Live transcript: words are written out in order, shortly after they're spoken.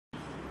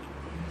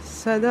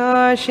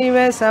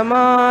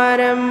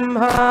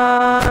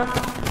Sadashivasamarambha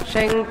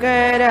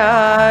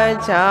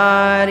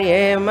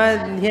Shankaracharya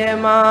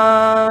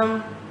Madhyamam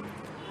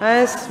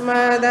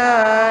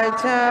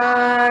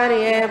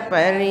Asmadacharya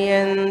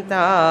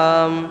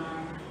Paryantam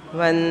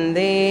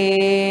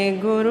Vande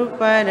Guru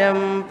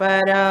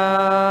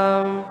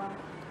Paramparam.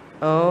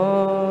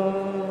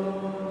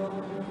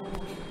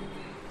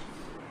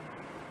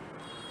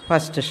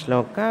 First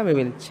shloka we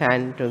will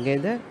chant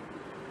together.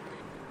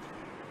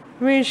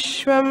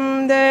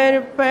 Vishwam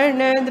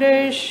darpana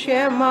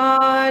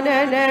drishyamana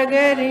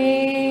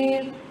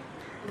nagari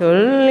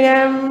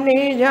tulyam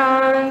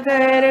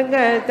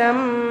nijantargatam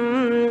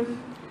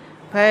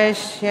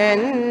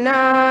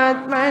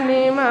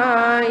pashyannatmani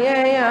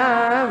mayaya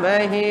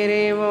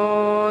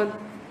bahirivod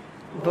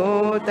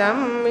bhutam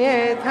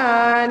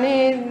yatha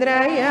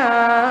nidraya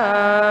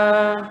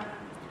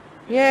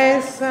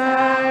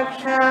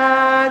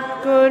yasakshat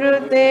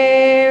kurute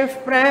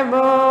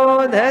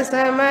prabodha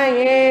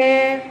samaye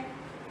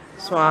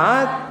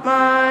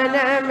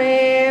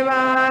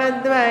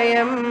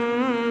swatmanamevadvayam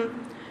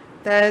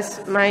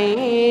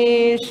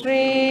tasmai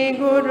shri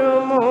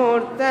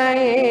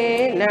gurumurtaye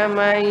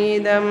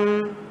namaidam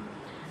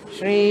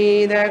shri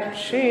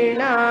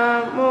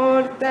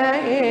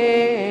Dakshinamurthaye.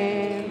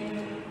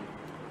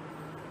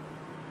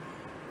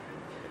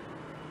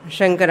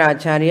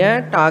 Shankaracharya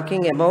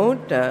talking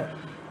about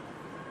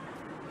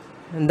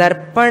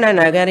Darpana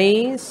Nagari,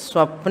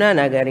 Swapna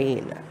Nagari.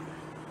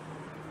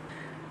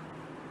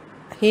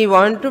 He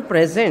wants to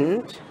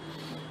present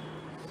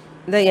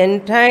the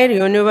entire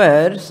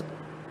universe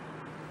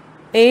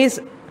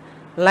is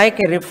like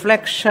a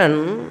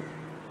reflection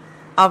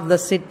of the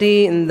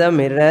city in the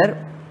mirror,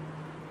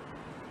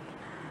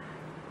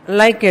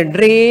 like a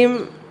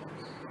dream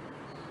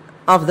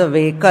of the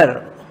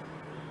waker.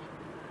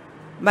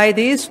 By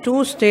these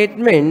two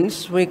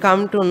statements, we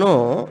come to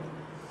know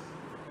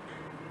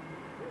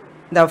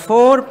the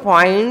 4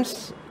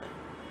 points.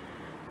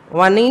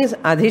 One is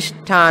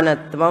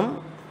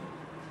Adhishthanattvam.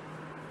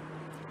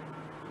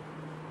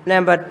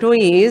 Number 2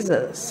 is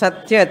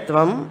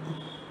Satyatvam.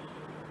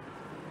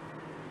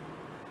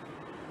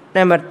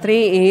 Number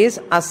 3 is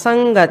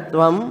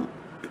Asangatvam.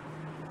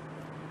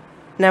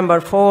 Number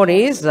 4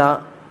 is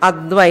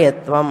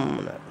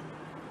Advayatvam.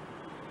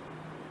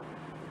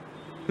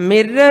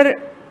 Mirror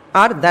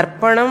or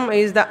Darpanam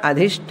is the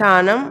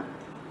Adhishtanam,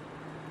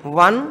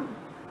 one,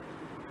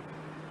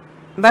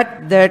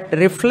 but that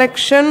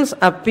reflections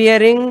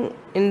appearing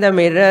in the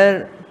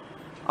mirror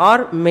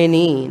are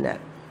many.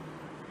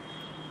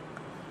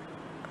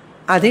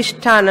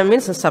 Adhishthana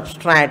means a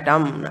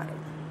substratum,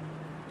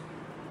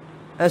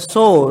 a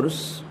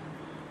source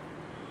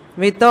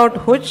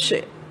without which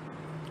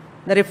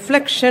the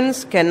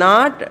reflections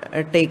cannot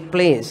take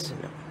place.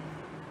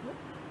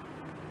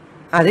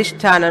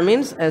 Adhishthana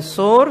means a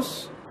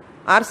source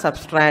or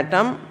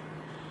substratum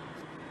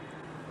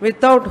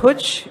without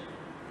which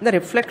the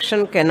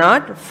reflection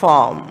cannot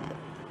form.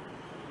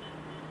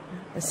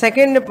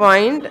 Second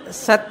point,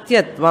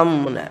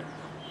 Satyatvam.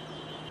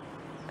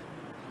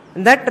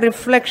 That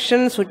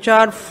reflections which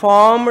are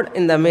formed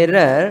in the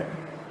mirror,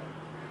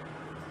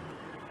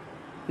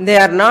 they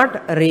are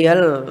not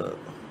real.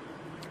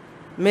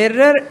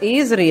 Mirror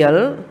is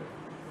real,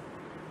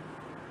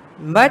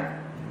 but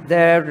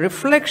the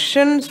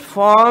reflections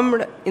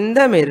formed in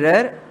the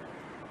mirror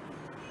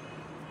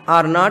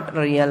are not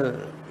real.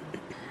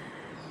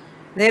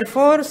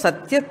 Therefore,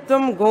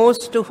 Satyatvam goes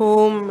to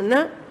whom?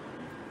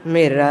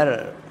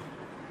 Mirror.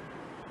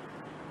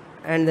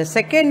 And the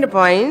second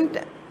point,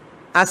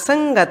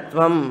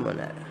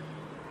 Asangatvam.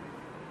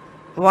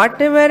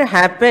 Whatever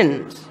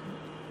happens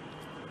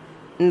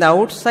in the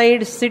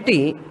outside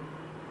city,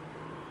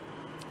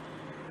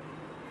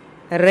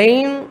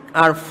 rain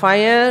or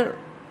fire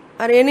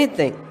or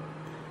anything,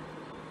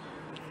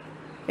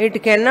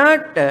 it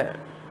cannot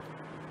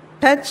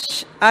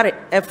touch or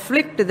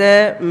afflict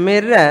the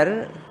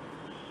mirror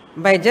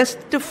by just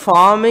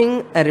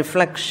forming a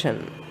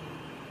reflection.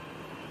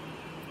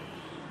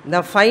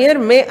 The fire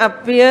may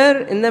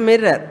appear in the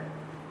mirror,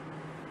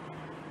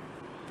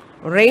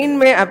 rain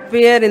may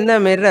appear in the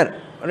mirror,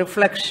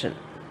 reflection.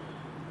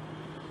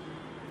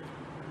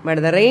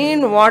 But the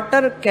rain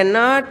water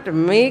cannot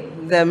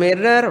make the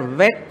mirror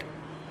wet.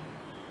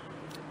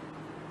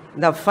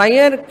 The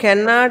fire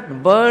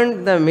cannot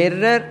burn the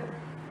mirror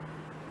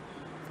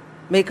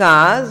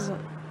because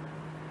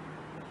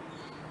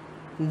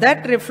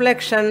that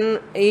reflection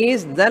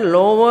is the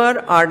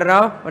lower order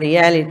of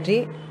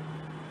reality.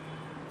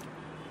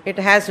 It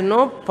has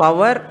no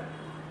power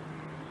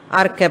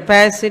or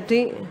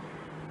capacity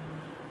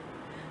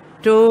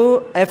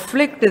to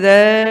afflict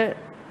the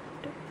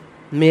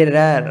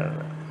mirror.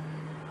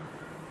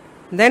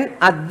 Then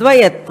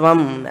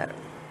Advayatvam.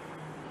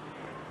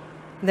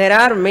 There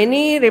are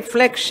many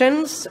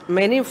reflections,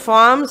 many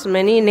forms,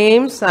 many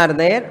names are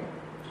there.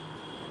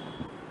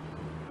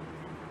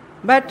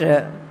 But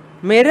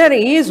mirror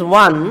is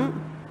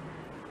one.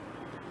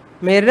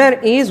 Mirror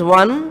is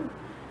one.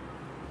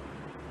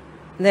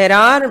 There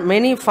are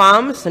many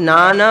forms,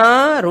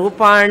 nana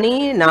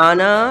rupani,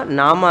 nana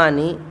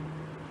namani.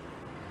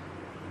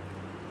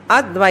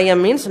 Advaya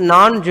means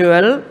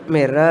non-dual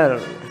mirror.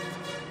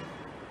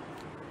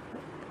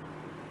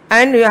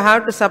 And you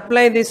have to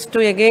supply this to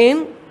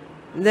again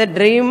the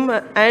dream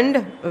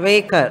and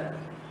waker.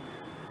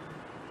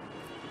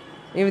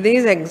 If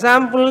these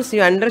examples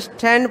you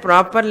understand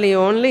properly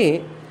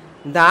only,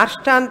 the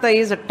Ashtanta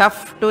is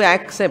tough to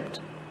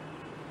accept.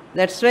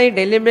 That's why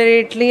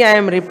deliberately I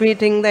am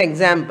repeating the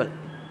example.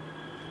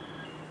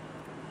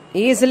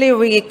 Easily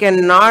we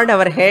can nod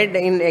our head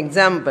in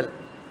example.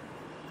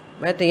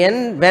 But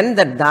when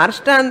the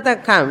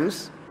Darshtanta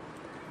comes,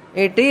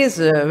 it is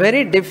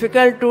very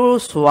difficult to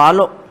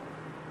swallow.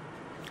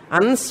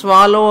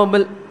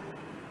 Unswallowable.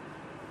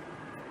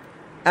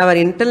 Our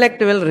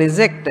intellect will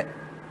reject.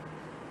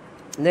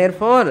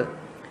 Therefore,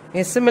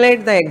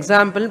 assimilate the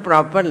example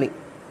properly.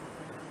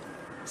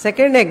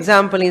 Second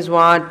example is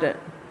what?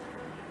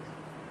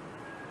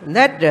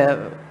 That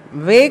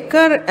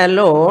waker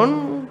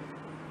alone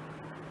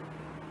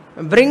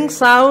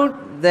brings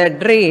out the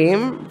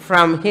dream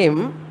from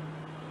him.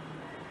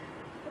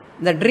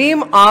 The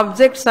dream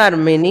objects are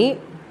many.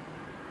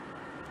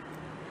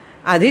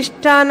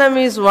 Adhishtanam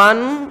is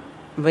one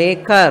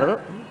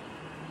waker.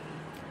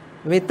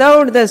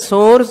 Without the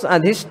source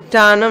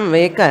Adhishtanam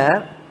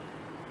waker,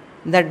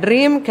 the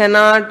dream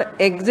cannot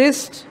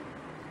exist,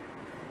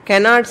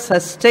 cannot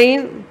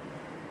sustain.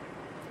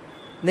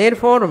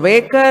 Therefore,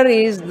 waker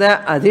is the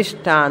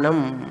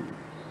Adhishtanam.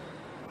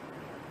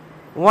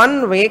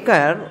 One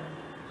waker,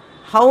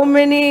 how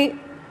many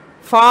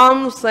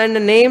forms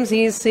and names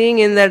he is seeing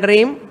in the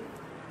dream?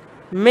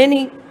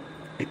 Many.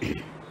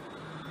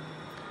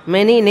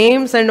 Many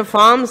names and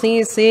forms he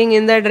is seeing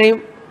in the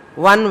dream.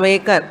 One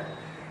waker.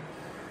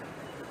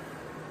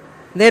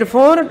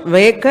 Therefore,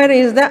 waker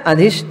is the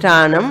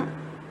Adhishtanam.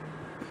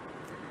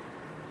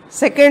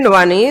 Second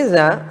one is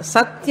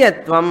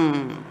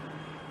Satyatvam.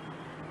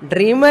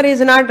 Dreamer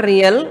is not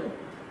real.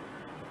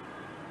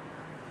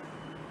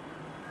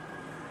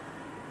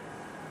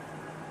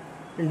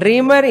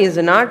 Dreamer is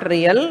not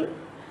real,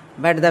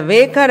 but the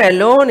waker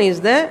alone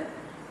is the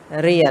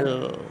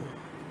real.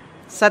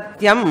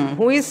 Satyam.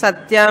 Who is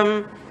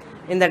Satyam?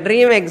 In the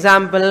dream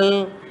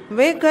example,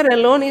 waker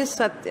alone is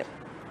Satyam.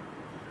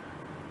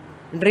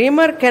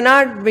 Dreamer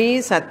cannot be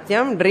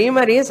Satyam.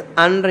 Dreamer is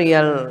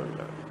unreal.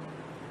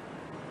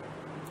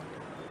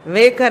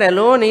 Waker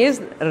alone is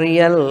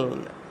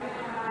real.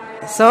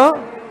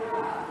 So,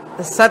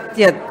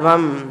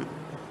 Satyatvam.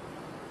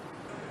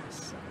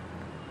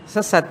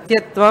 So,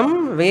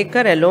 Satyatvam,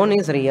 waker alone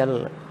is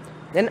real.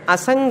 Then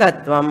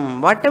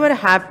Asangatvam. Whatever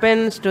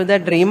happens to the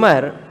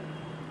dreamer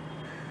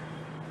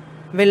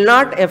will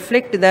not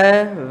afflict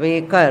the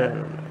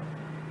waker.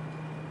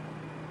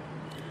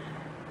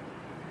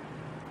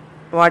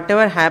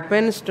 Whatever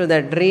happens to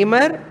the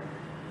dreamer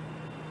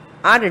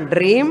or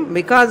dream,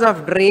 because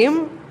of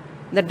dream,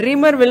 the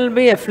dreamer will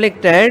be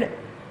afflicted.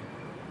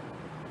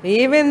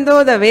 Even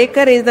though the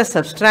waker is the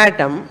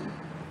substratum,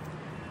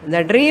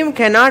 the dream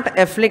cannot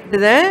afflict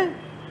the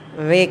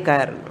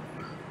waker.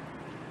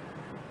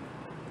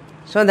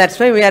 So that's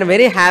why we are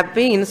very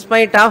happy in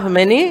spite of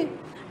many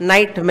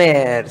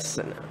nightmares.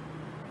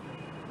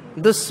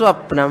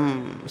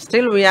 Duswapnam.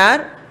 Still we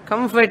are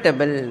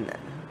comfortable.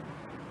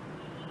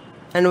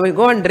 And we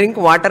go and drink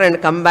water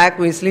and come back,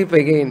 we sleep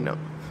again.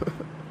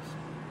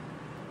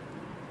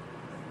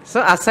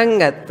 So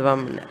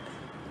Asangatvam.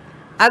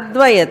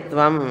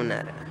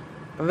 Advayatvam.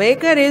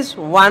 Waker is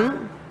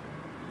one,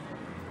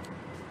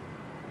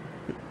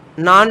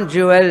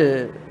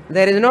 non-dual.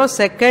 There is no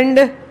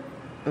second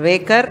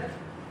waker,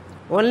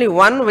 only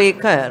one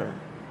waker.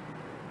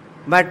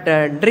 But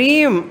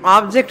dream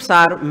objects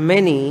are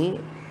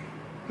many.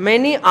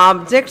 Many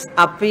objects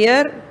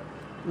appear,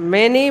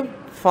 many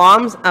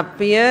forms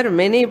appear,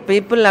 many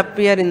people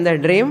appear in the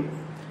dream.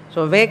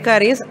 So waker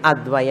is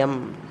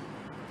Advayam.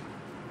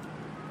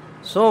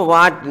 So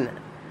what?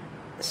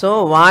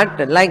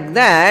 Like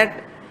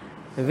that,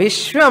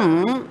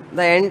 Vishwam,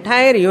 the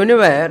entire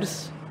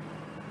universe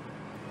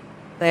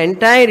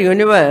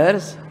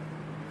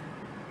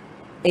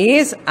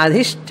is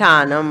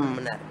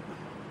Adhishtanam.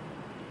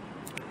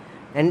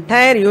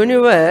 Entire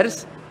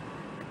universe,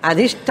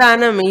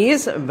 Adhishtanam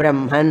is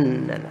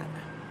Brahman.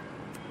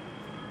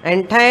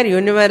 Entire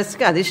universe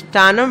ka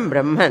Adhishtanam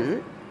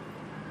Brahman.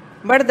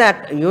 But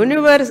that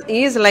universe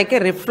is like a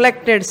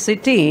reflected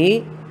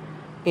city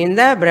in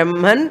the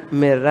Brahman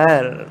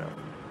mirror.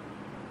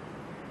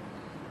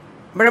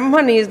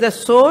 Brahman is the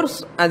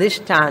source,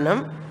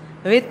 Adhishtanam.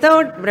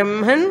 Without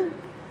Brahman,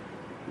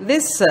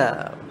 this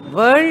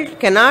world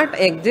cannot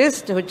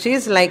exist, which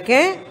is like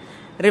a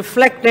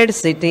reflected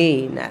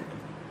city.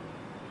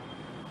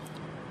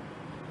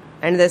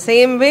 And the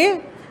same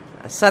way,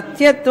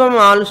 Satyatvam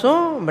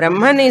also,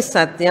 Brahman is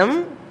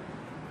Satyam.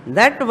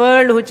 That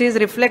world which is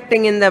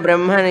reflecting in the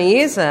Brahman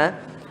is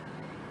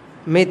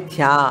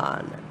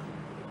Mithya,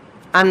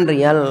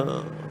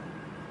 unreal.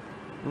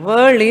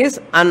 World is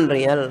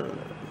unreal.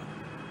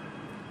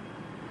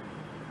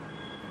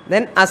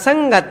 Then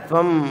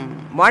asangatvam.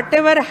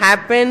 Whatever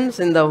happens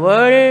in the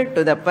world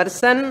to the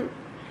person,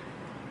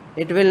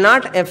 it will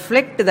not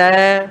afflict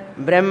the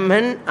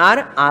Brahman or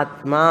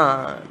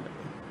Atma.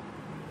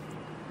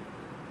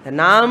 The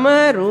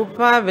Nama,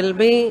 Rupa will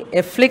be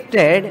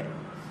afflicted,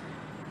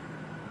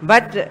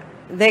 but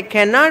they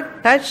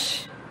cannot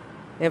touch,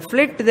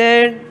 afflict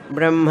the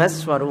Brahma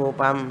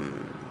Swarupam.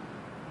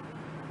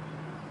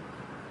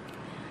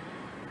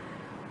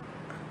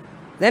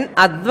 Then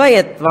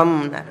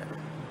Advayatvam.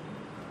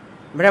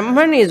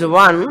 Brahman is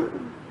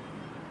one.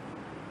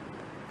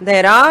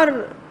 There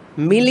are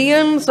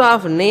millions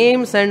of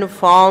names and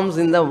forms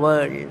in the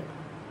world.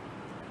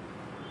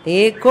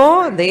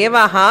 Eko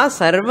Devaha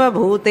Sarva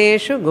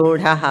Bhuteshu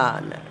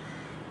Godhaha.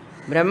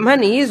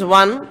 Brahman is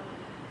one,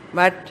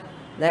 but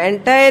the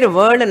entire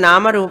world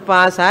Nama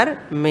Rupas are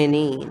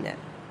many.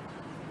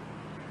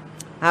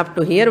 Up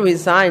to here we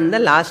saw in the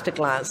last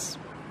class.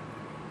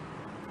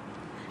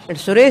 And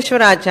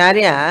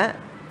Sureshwaracharya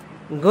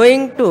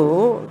going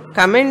to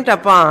comment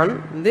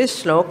upon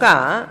this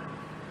shloka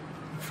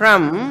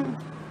from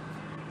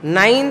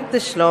 9th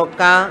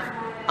shloka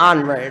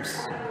onwards.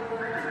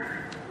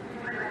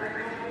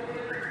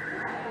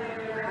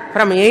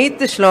 From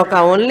 8th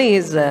shloka only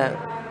is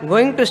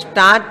going to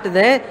start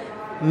the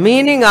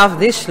meaning of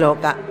this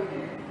shloka.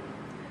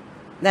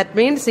 That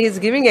means he is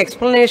giving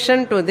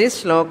explanation to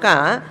this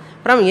shloka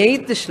from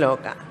 8th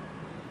shloka.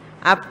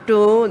 Up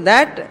to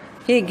that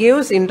he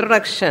gives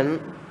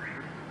introduction.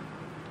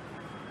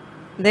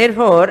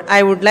 Therefore,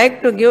 I would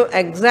like to give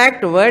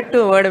exact word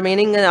to word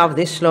meaning of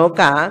this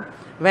shloka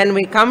when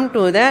we come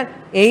to the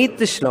 8th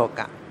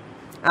shloka.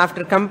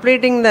 After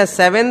completing the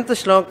 7th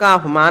shloka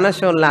of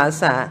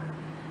Manasollasa,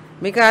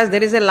 because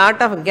there is a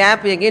lot of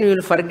gap, again you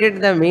will forget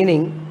the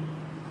meaning.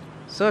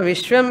 So,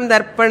 Vishwam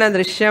Darpana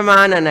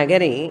Drishyamana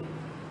Nagari,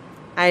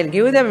 I will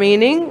give the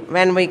meaning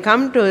when we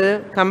come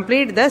to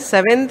complete the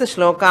 7th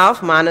shloka of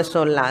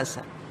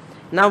Manasollasa.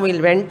 Now we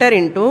will enter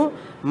into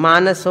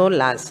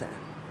Manasollasa.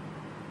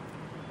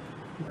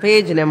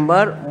 Page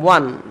number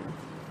 1.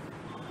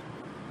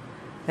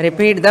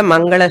 Repeat the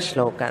Mangala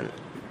Shlokan.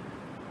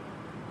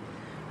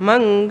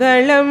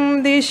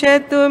 Mangalam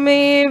dishatu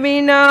me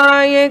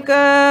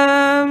vinayaka.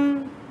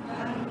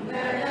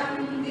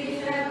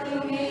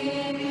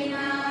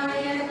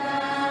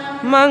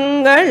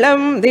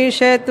 Mangalam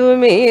dishatu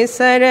me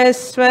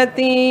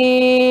saraswati.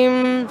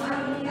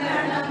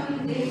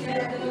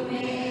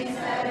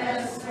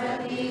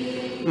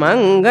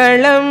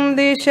 Mangalam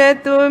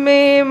dishatu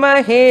me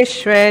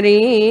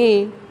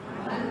maheshwari.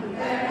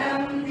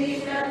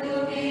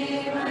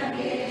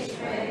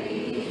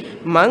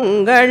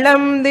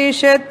 Mangalam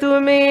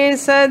dishatu me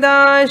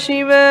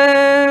sadashivam.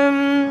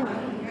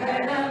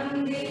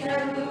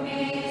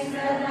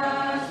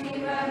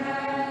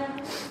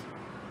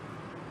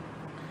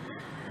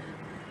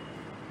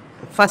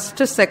 First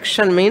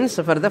section means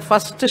for the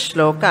first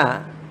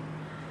shloka.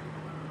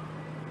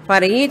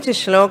 For each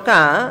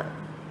shloka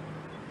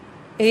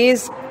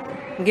is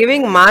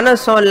giving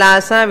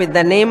Manasollasa with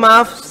the name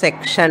of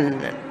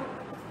section.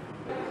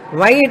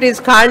 Why it is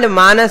called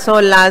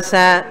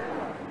Manasollasa?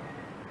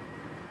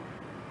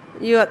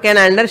 You can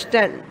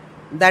understand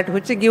that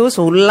which gives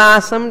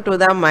ullasam to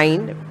the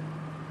mind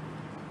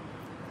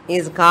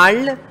is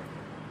called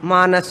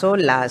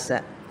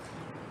Manasollasa.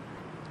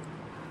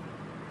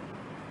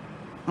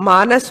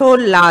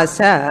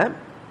 Manasollasa,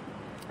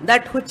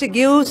 that which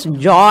gives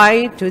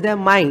joy to the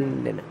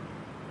mind.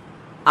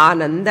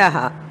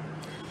 Anandaha.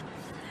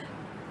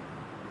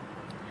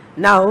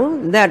 Now,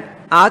 that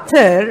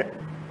author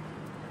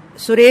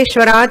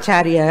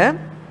Sureshwaracharya,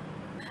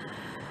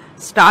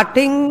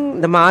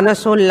 starting the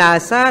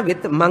Manasollasa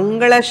with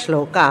Mangala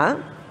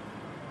Shloka.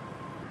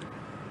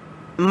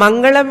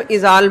 Mangalam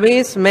is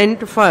always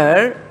meant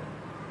for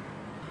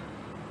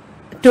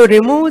to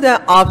remove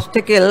the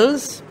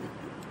obstacles,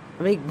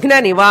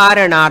 Vigna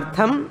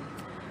Nivaranartham,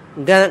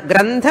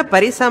 Grantha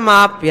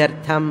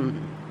Parisamapyartham.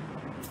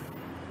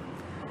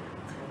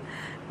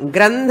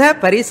 Grantha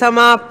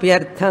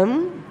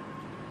Parisamapyartham,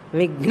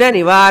 Vigna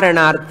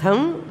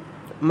Nivaranartham,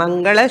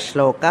 Mangala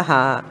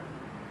Shlokaha.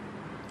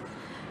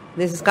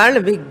 This is called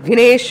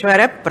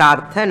Vigneshwara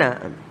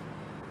Prarthana.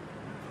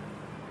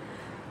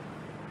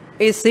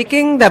 Is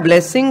seeking the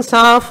blessings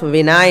of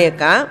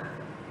Vinayaka,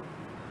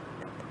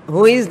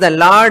 who is the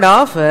Lord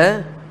of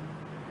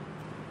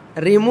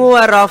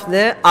remover of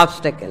the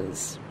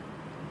obstacles.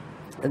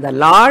 The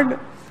Lord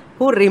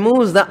who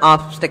removes the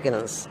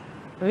obstacles.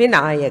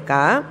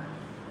 Vinayaka.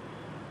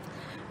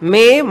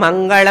 Me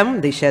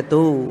Mangalam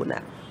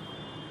Dishatu.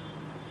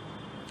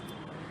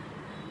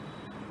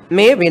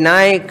 May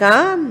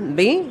Vinayaka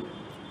be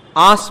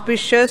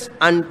auspicious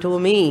unto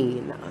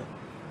me.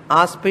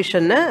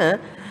 Auspicious,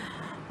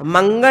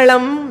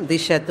 Mangalam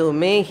Dishatu.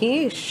 May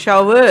he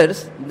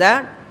showers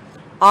the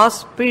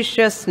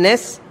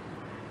auspiciousness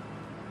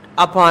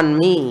upon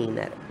me.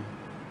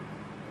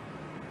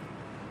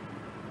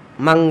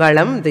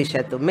 Mangalam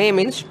Dishatu. May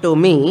means to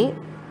me.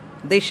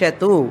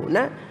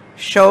 Dishatu,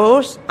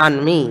 shows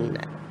on me.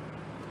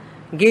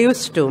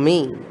 Gives to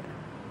me.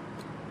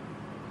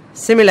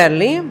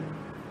 Similarly,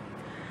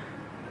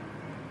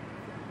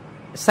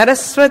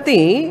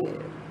 Saraswati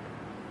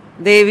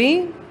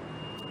Devi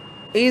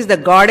is the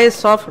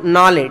goddess of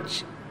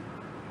knowledge.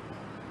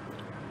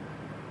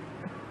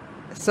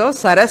 So,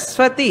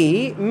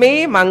 Saraswati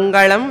me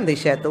mangalam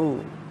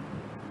dishatu.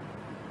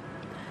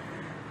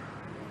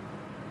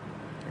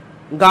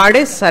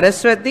 Goddess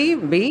Saraswati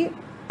be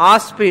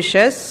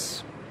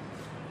auspicious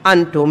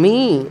unto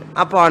me,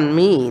 upon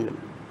me.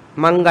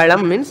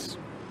 Mangalam means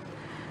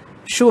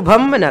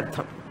Shubham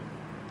anartham.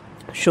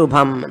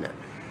 Shubham.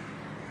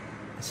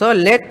 So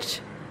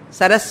let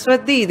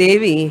Saraswati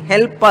Devi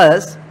help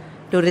us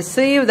to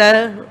receive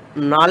the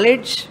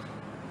knowledge.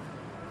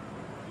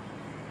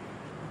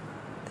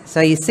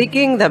 So he is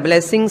seeking the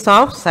blessings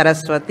of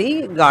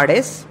Saraswati,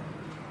 goddess.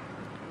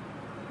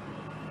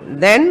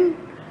 Then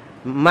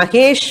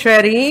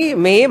Maheshwari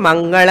me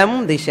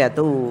mangalam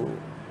dishatu.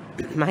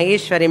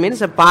 Maheshwari means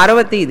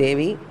Parvati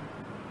Devi,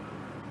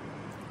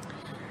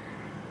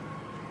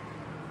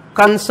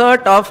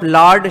 consort of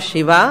Lord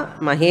Shiva.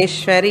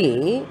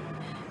 Maheshwari,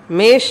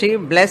 may she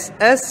bless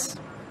us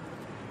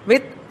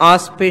with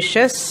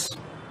auspicious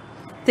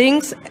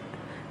things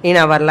in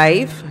our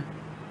life.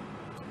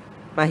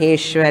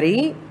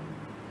 Maheshwari.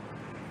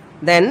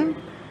 Then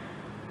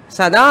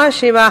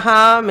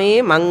Sadashivaha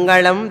me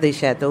mangalam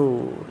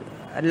dishatu.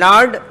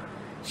 Lord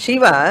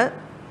Shiva,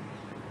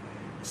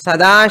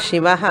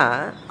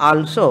 Sadashivaha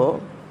also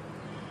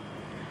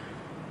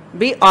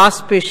be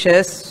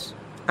auspicious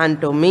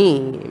unto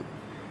me.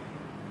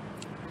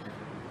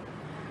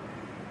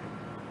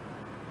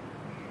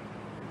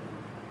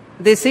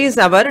 This is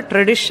our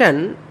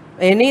tradition.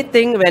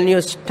 Anything when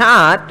you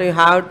start, you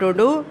have to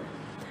do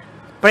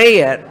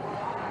prayer.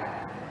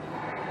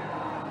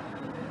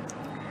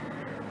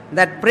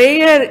 That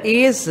prayer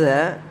is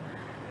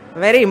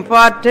very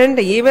important.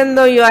 Even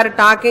though you are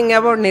talking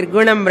about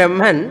Nirgunam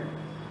Brahman,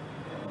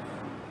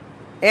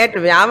 at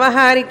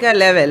Vyavaharika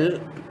level,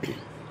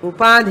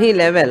 Upadhi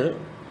level,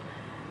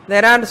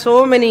 there are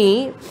so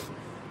many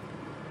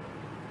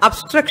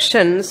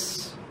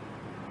obstructions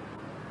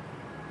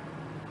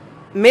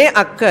may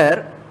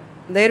occur.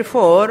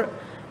 Therefore,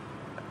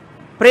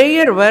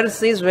 prayer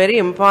verse is very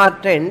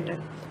important.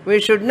 We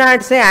should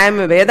not say, I am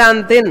a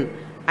Vedantin,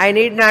 I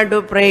need not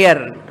do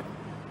prayer.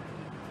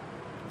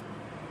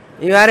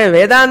 You are a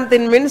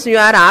Vedantin means you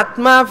are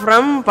Atma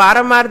from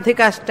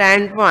Paramarthika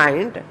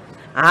standpoint.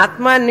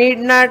 Atma need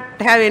not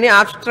have any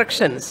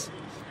obstructions,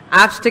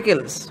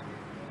 obstacles.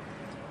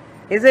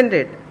 Isn't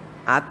it?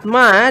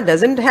 Atma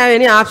doesn't have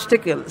any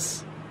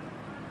obstacles.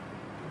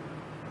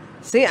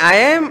 See, I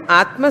am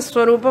Atma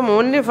Swarupam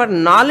only for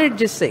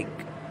knowledge's sake.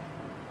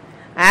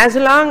 As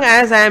long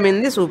as I am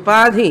in this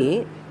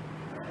Upadhi,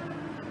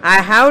 I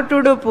have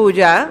to do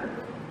puja,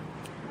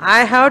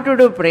 I have to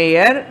do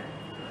prayer,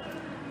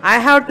 I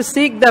have to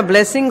seek the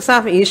blessings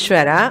of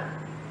Ishvara.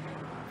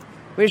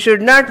 We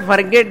should not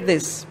forget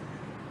this.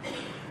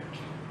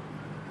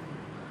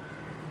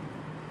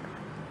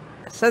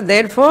 So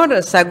therefore,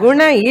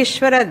 Saguna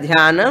Ishvara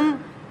Dhyanam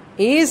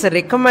is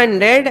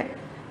recommended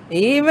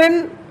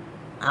even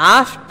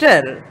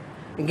after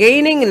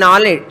gaining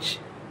knowledge.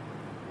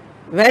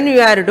 When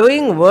you are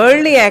doing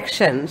worldly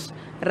actions,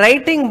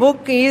 writing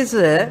book is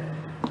a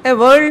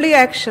worldly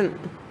action.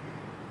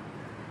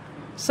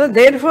 So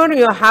therefore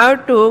you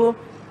have to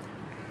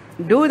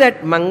do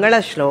that Mangala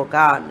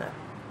Shloka.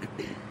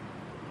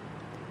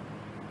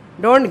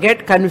 Don't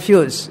get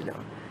confused.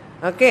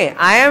 Okay,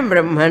 I am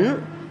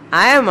Brahman,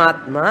 I am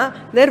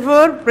Atma,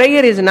 therefore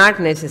prayer is not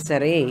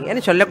necessary.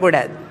 And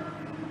sollakudadu.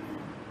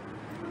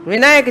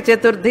 Vinayaka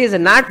Chaturthi is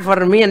not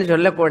for me and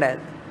sollakudadu.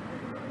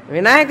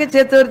 Vinayaka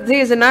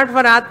Chaturthi is not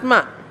for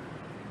Atma.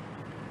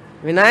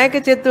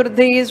 Vinayaka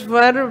Chaturthi is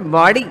for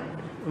body,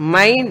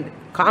 mind,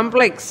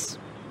 complex.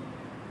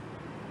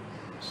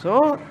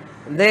 So,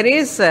 there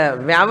is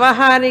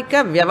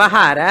Vyavaharika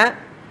Vyavahara,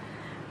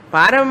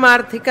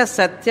 Paramarthika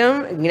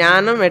Satyam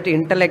Jnanam at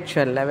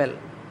intellectual level.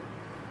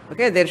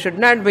 Okay, there should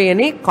not be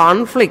any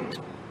conflict.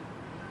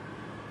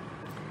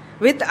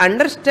 With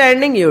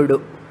understanding you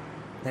do.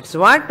 That's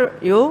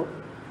what you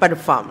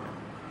perform.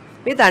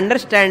 With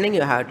understanding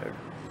you have to do.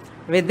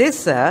 With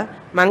this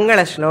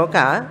Mangala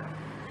Shloka,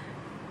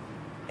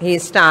 he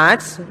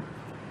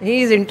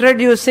is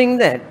introducing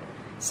that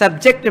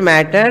subject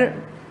matter,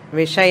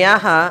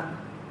 Vishayaha,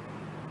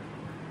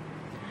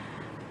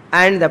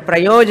 and the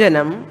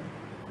Prayojanam,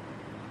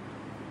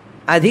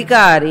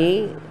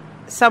 Adhikari,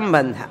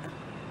 Sambandha.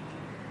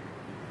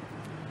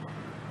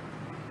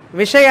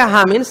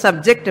 Vishayaha means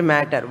subject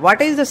matter. What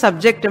is the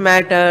subject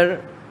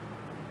matter?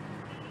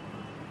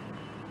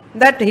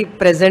 That he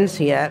presents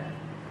here.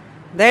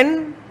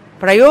 Then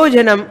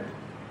Prayojanam.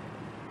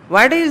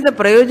 What is the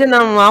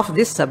Prayojanam of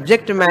this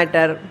subject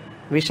matter?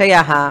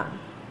 Vishayaha.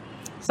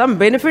 Some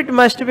benefit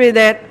must be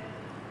there.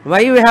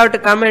 Why you have to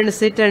come and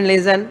sit and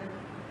listen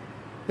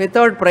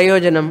without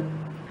Prayojanam?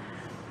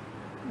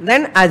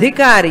 Then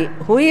Adhikari.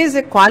 Who is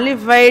a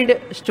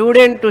qualified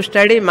student to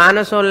study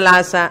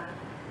Manasollasa?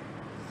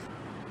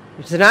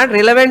 It's not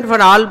relevant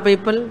for all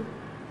people.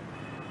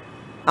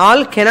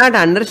 All cannot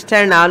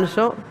understand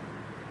also.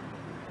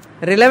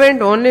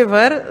 Relevant only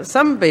for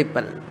some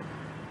people.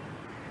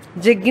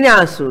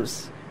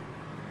 Jignasus.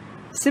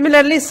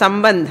 Similarly,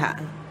 Sambandha.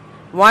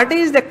 What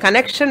is the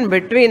connection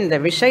between the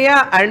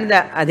Vishaya and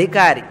the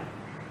Adhikari?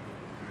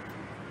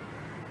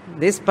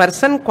 This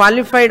person,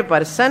 qualified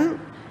person,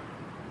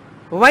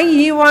 why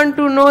he want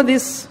to know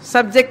this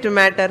subject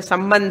matter,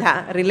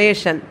 Sambandha,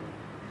 relation?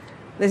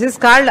 This is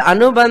called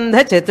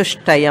Anubandha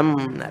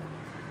Chatushtayam.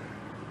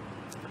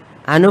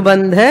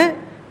 Anubandha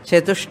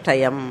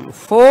Chatushtayam.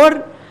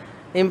 4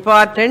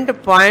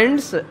 important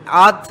points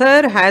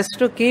author has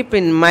to keep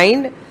in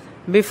mind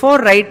before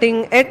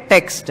writing a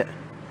text.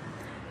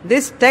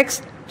 This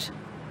text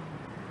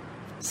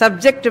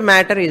subject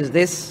matter is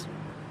this.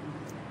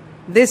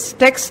 This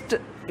text,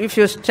 if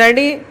you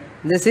study,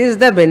 this is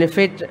the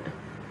benefit.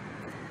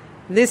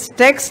 This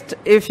text,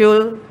 if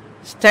you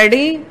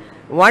study,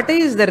 what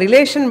is the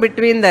relation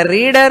between the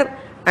reader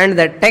and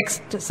the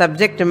text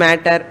subject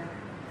matter?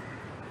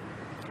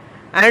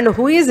 And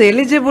who is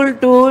eligible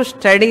to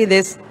study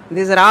this?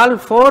 These are all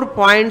 4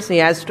 points he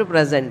has to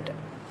present.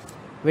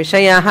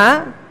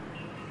 Vishayaha,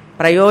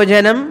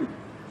 Prayojanam,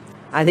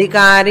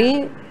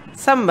 Adhikari,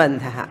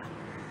 Sambandha.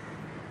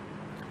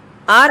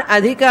 Or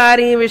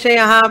Adhikari,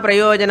 Vishayaha,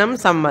 Prayojanam,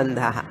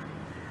 Sambandha.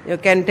 You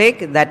can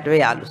take that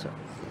way also.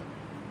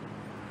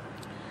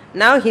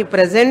 Now he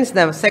presents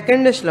the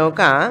second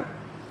shloka,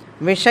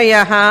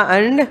 Vishayaha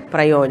and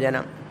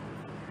Prayojanam.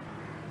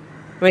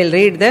 We will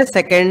read the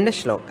second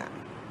shloka.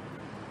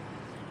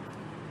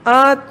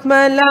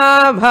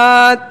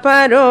 Atmalabhat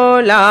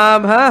paro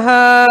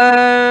labhah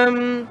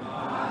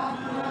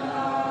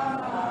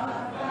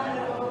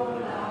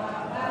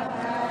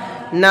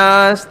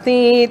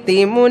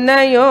Nastiti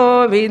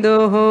munayo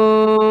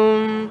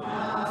viduhu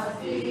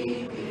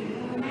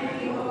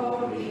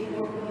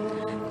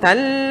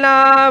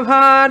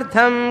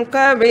Tallabhartham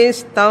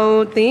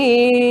kavistauti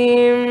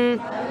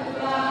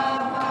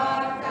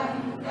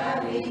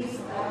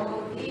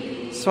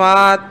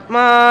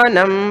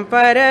Swatmanam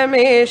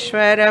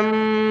parameshwaram.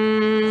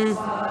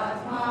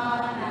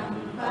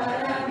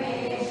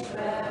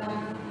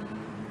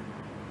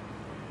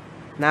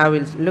 Now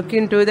we'll look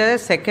into the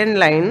second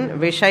line,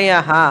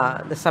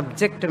 Vishayaha, the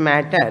subject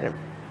matter.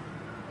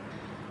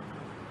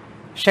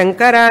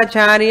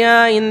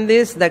 Shankaracharya in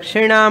this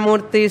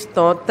Dakshinamurthy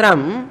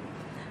Stotram,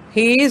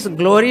 he is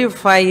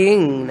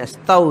glorifying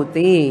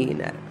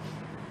Stauti.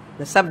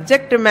 The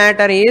subject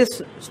matter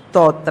is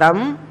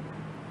Stotram.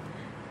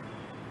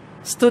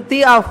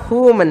 Stuti of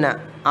whom?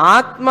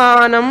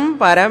 Atmanam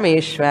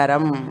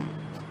Parameshwaram.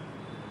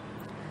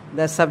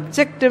 The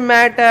subject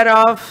matter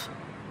of,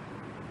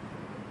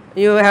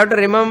 you have to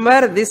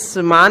remember, this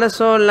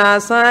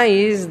Manasollasa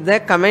is the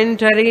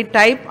commentary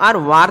type or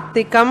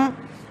Vartikam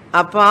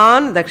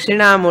upon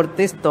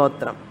Dakshinamurthy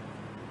Stotram.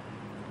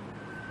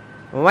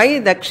 Why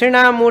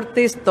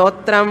Dakshinamurthy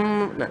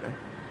Stotram?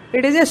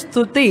 It is a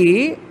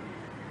Stuti,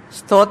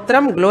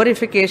 Stotram,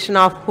 glorification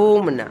of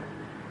whom?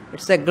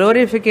 It's a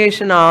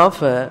glorification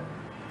of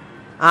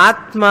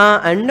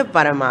Atma and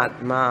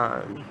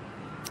Paramatma.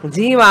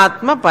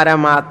 Jivatma,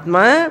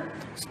 Paramatma,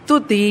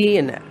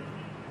 Stuti.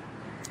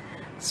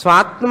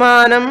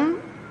 Swatmanam,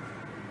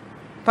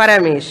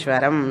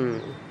 Parameshwaram.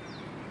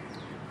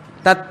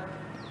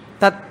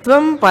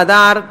 Tattvam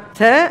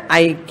Padartha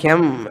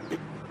Aikyam.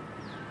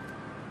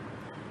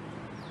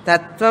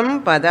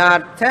 Tattvam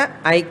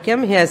Padartha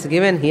Aikyam he has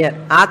given here.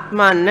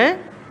 Atman,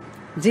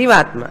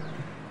 Jivatma.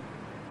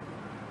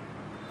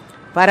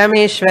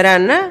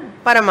 Parameshwaran,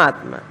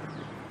 Paramatma.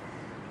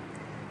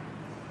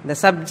 The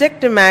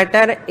subject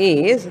matter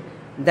is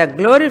the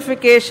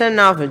glorification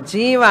of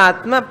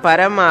Jivatma,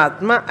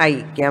 Paramatma,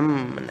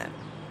 Aikyam.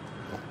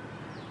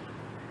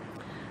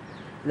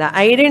 The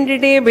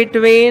identity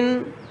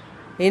between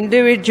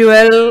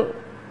individual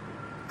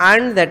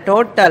and the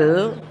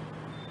total,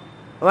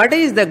 what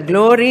is the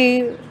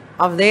glory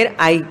of their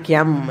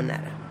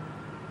Aikyam?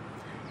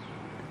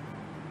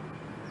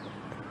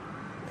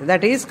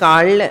 That is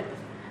called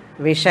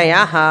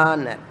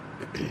Vishayaha.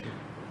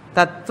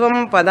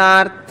 Tattvam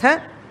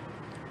Padartha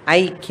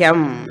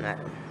Aikyam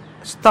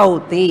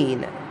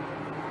Stauti.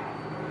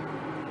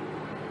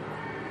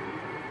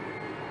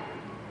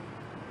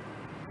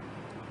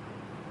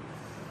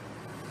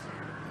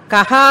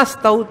 Kaha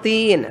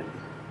Stauti?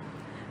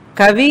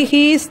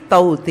 Kavihi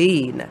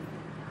Stauti.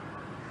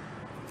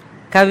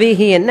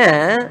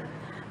 Kavihi,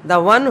 the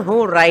one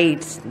who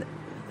writes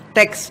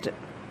text.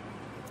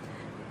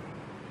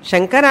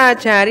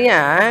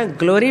 Shankaracharya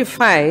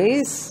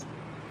glorifies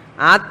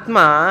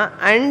Atma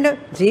and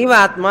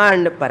Jivatma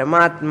and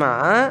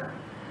Paramatma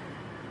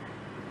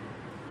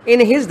in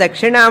his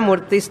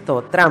Dakshinamurthy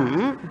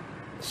Stotram,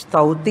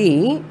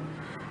 Stauti,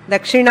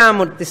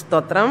 Dakshinamurthy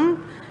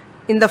Stotram.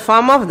 In the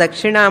form of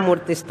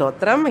Dakshinamurthy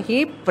Stotram,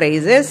 he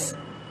praises.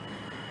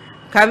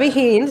 Kavi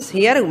means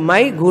here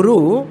my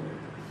Guru,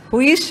 who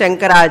is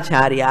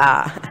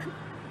Shankaracharya.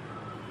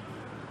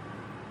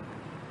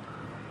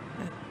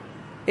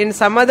 In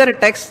some other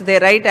texts they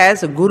write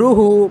as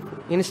Guruhu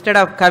instead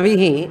of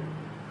Kavihi,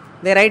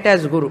 they write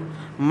as Guru.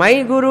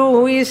 my Guru,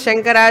 who is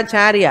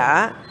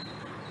Shankaracharya,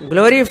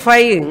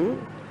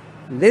 glorifying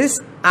this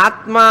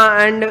Atma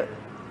and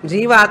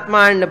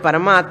Jivatma and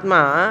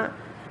Paramatma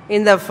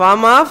in the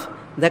form of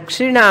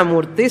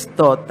Dakshinamurthy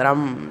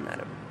Stotram.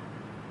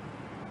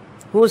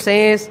 Who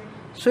says?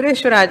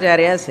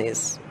 Sureshwaracharya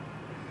says.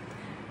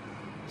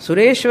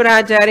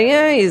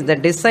 Sureshwaracharya is the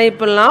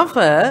disciple of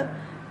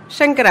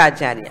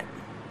Shankaracharya.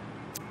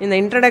 In the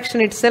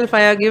introduction itself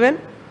I have given.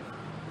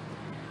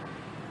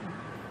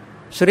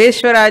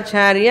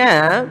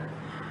 Sureshwaracharya,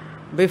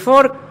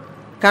 before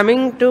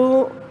coming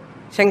to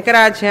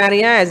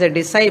Shankaracharya as a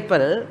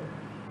disciple,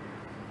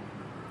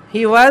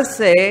 he was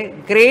a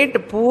great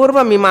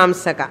Purva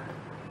Mimamsaka,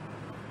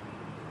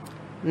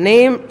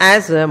 named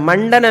as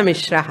Mandana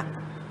Mishra.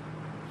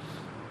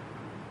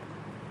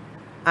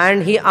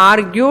 And he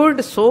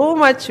argued so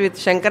much with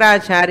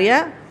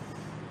Shankaracharya.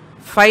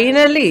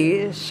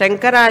 Finally,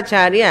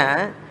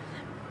 Shankaracharya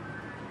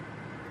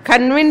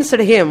convinced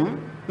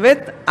him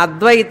with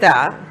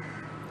Advaita,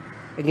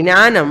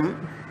 Jnanam.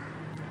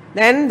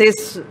 Then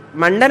this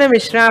Mandana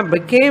Mishra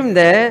became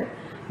the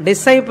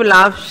disciple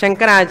of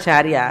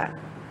Shankaracharya.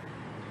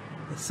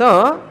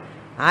 So,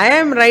 I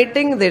am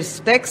writing this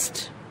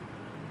text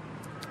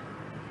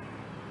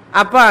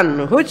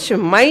upon which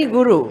my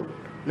Guru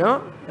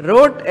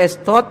wrote a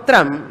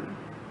stotram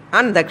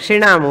on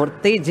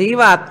Dakshinamurthy,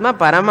 Jivatma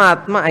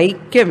Paramatma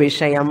Aikya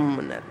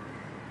Vishayam.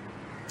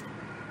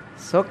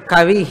 So,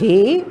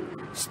 Kavihi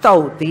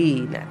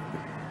Stauti.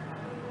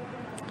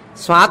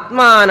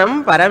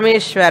 Swatmanam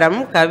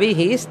Parameshwaram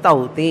Kavihi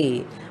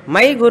Stauti.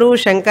 My Guru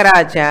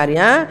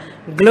Shankaracharya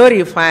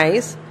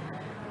glorifies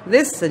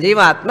this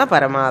Jivatma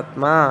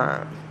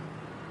Paramatma.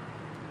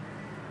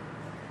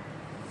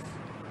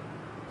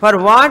 For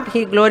what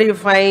he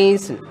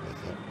glorifies?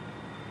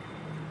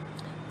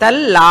 Tal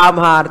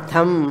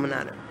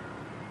labhartham.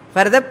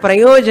 For the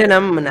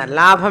prayojanam.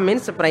 Labha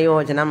means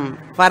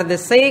prayojanam. For the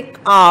sake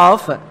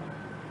of,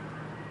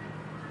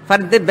 for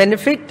the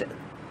benefit.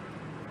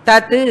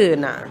 Tat.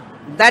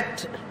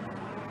 That.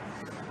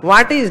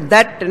 What is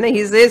that?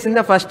 He says in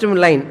the first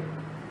line.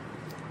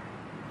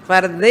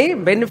 For the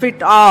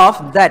benefit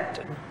of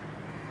that.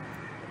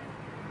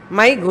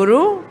 My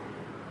Guru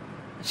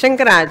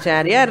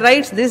Shankaracharya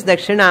writes this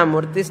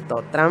Dakshinamurthy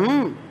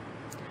Stotram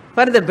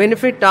for the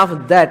benefit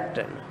of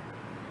that.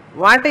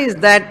 What is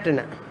that?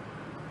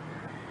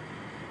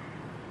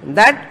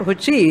 That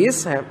which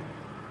is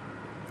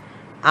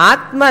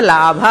Atma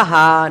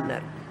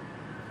Labhaha.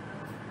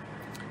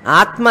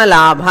 Atma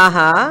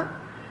Labhaha.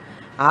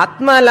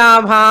 Atma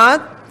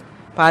Labhat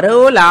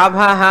Paro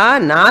Labhaha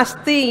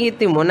Nasti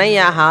iti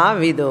Munayaha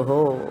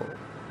Viduho.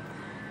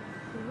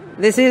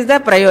 This is the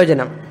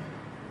Prayojanam.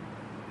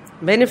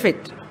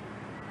 Benefit.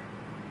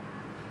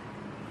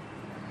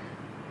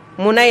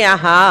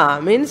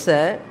 Munayaha means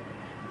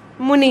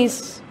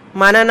Munis.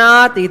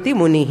 Mananat iti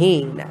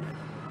Munihi.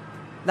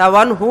 The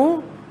one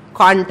who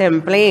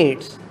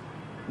contemplates.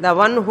 The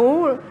one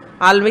who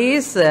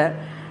always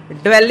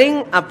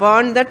dwelling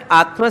upon that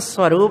Atma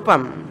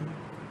Swarupam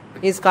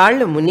is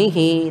called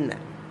Munihi.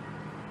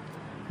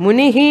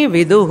 Munihi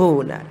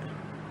Viduhu.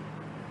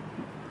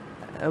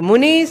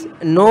 Munis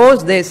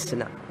knows this.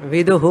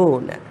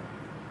 Viduhu.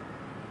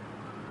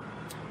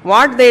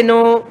 What they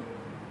know?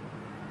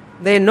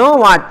 They know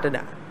what?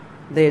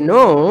 They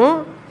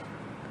know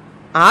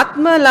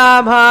Atma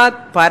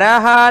Labhat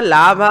Paraha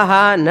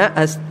Labhaha Na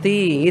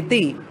Asti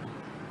iti.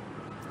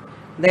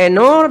 They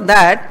know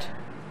that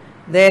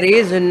there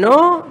is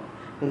no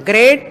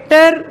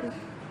greater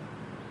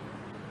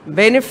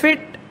benefit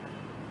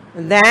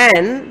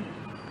than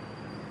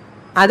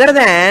other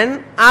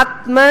than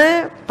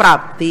Atma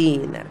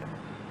Prapti.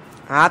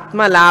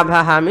 Atma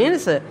Labhaha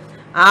means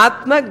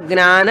Atma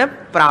Gnana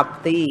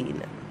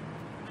Prapti.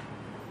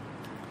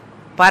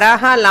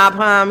 Paraha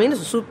Labha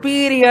means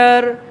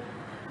superior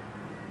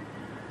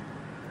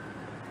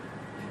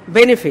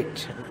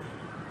benefit.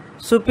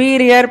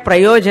 Superior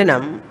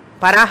Prayojanam.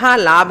 Paraha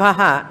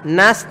Labhaha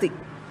Nasti.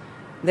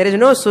 There is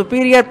no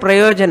superior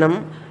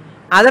Prayojanam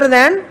other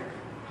than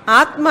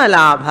Atma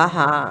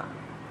Labhaha.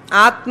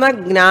 Atma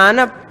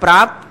Gnana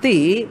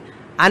Prapti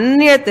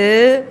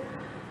Anyat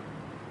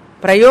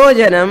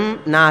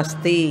Prayojanam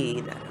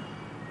Nasti.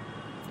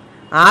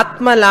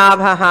 Atma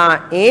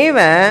Labhaha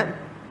Eva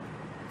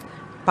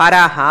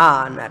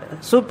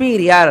Paraha.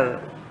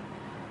 Superior.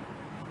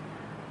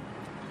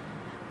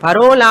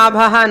 Paro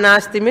Labhaha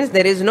Nasti means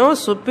there is no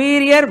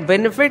superior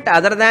benefit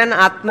other than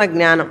Atma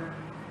Jnanam.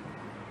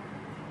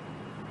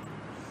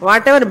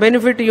 Whatever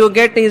benefit you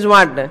get is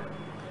what?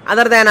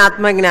 Other than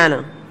Atma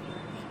Jnanam.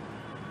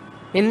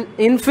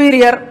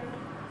 Inferior.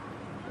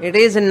 It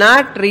is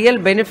not real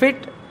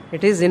benefit,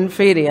 it is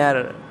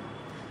inferior.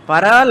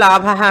 Para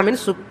Labhaha means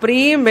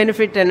supreme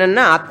benefit and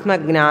Atma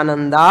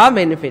Jnananda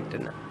benefit.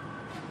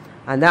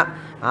 And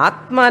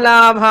Atma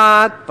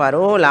Labhat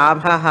Paro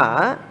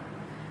Labhaha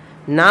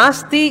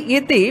Nasti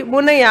iti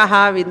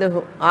Munayaha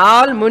Viduhu.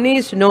 All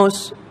Munis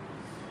knows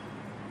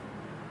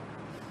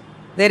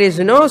there is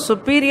no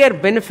superior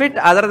benefit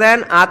other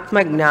than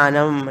Atma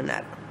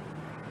Jnanam.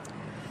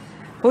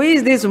 Who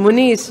is this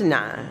Muni?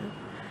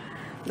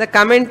 The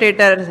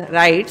commentator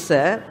writes,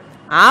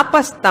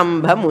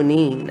 Apastambha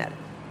Muni.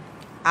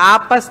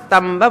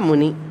 Apastambha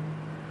Muni.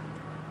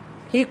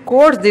 He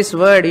quotes this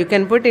word, you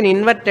can put in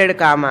inverted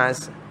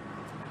commas.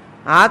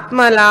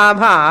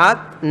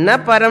 Atmalabhat na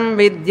param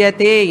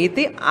vidyate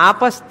iti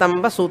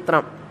apastambha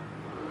sutram.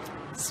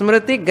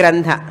 Smriti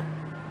Grantha.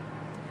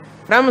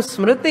 From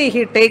Smriti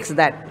he takes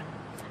that.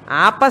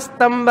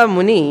 Apastambha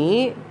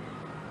Muni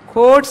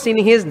quotes in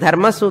his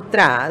Dharma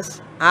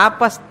Sutras,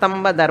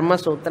 Apastambha Dharma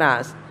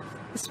Sutras,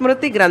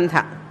 Smriti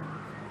Grantha.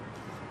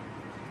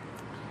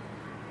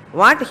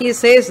 What he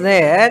says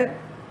there,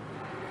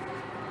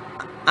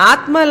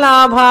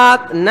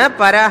 Atmalabhat na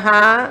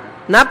paraha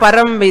na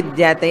param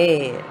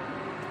vidyate.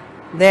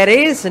 There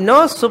is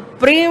no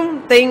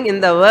supreme thing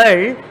in the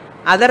world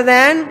other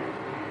than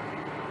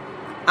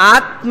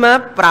Atma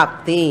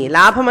Prapti.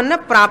 Labhamanna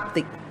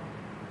Prapti.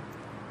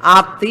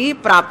 Apti,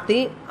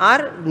 Prapti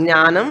or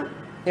Jnanam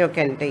you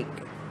can take.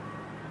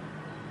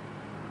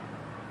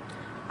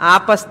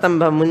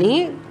 Apastambha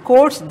Muni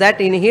quotes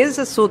that in his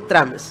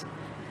Sutrams.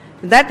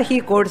 That he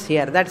quotes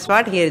here. That's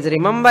what he is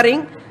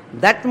remembering.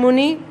 That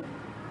Muni,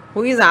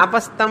 who is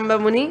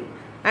Apastambha Muni,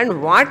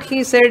 and what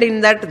he said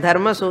in that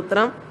Dharma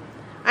Sutram,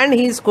 and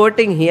he is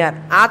quoting here.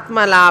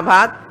 Atma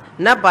Labhat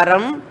na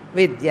param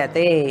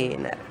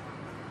vidyate.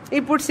 He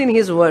puts in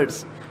his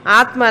words.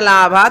 Atma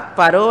Labhat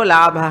paro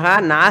labhaha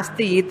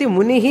nasti iti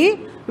munihi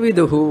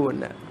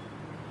viduhu.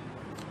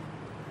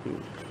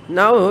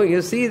 Now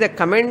you see the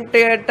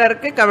commentator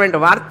ke comment.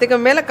 Vartika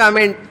mela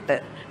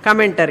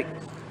commentary.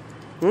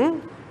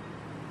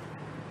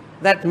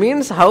 That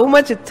means how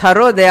much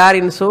thorough they are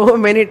in so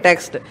many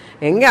texts.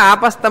 Enge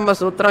Apastambha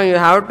Sutram you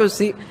have to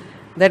see.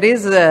 That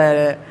is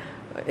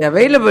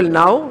available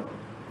now,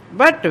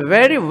 but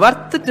very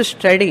worth to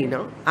study,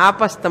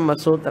 Apastambha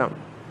Sutram.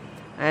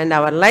 And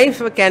our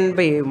life can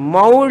be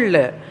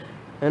molded,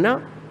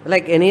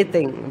 like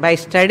anything, by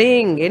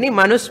studying any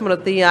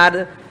Manusmriti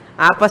or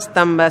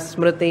Apastambha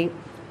Smriti,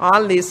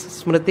 all these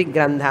Smriti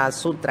Grantha,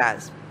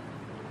 Sutras.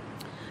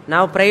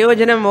 Now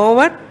Prayojanam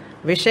over,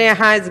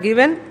 Vishayaha is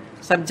given,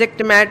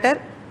 subject matter,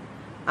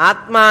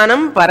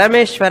 Atmanam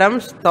Parameshwaram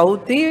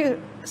Stauti,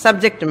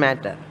 subject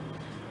matter.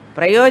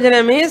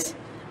 Prayojanam is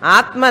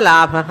Atma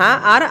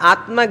Labhaha or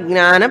Atma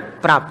Jnana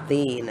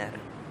Prapti.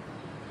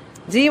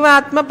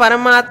 Jivatma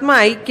Paramatma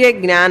Aikya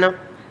Jnanam.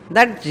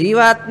 That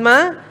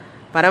Jivatma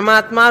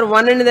Paramatma are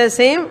one and the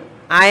same.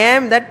 I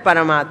am that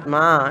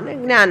Paramatma.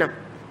 Jnanam.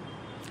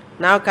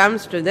 Now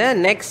comes to the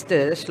next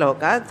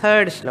shloka,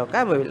 third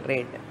shloka we will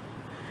read.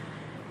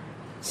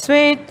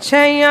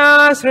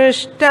 Swechaya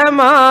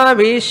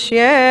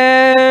srishtamavishya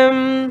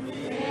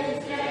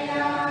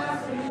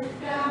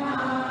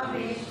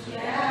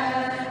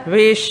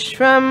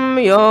Vishwam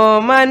yo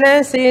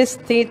manasi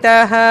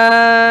sthitah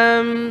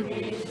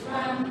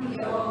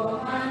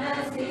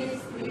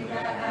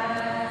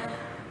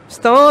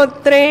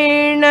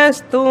Stotrena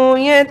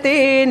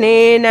stuyate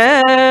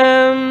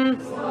nenam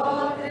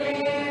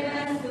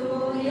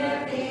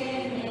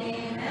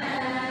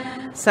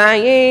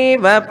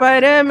Saeva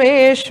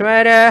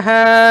parameshwarah.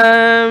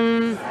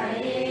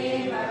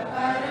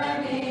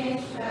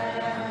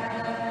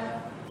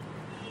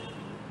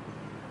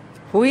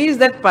 Who is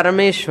that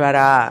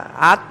Parameshwara?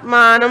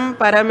 Atmanam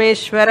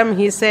Parameshwaram,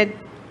 he said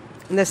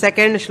in the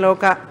second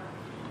shloka.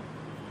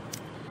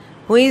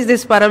 Who is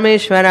this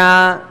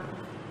Parameshwara?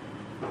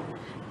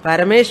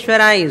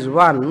 Parameshwara is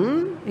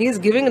one. He is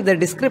giving the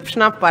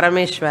description of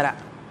Parameshwara.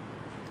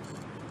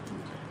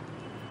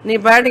 நீ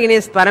பாட்டுக்கு நீ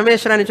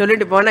பரமேஸ்வரான்னு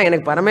சொல்லிட்டு போனா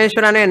எனக்கு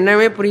பரமேஸ்வரானே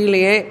என்னவே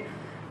புரியலையே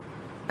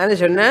அது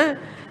சொன்ன.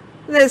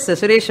 This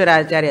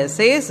Sureshwaracharya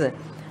says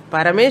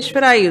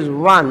Parameshwara is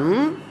one.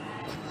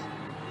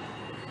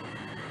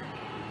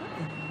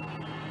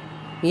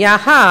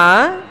 Yaha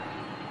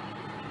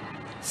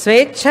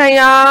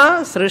Svechaya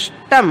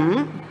Srishtam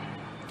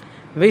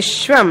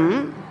Vishwam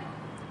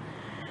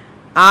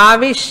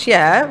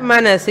Avishya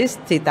Manasi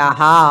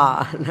Sthitaha.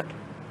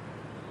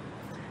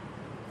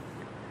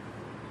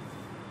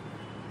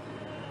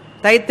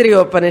 Taittiriya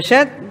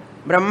Upanishad,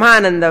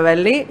 Brahmananda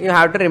Valli, you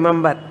have to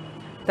remember.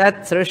 Tat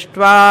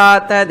Srishtva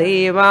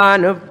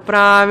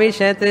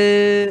Tadevanupravishat.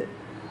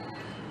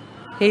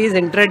 He is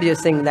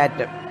introducing that.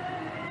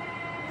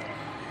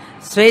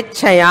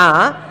 Swechaya,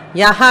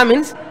 Yaha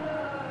means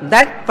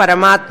that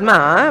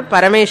Paramatma,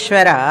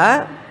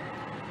 Parameshwara,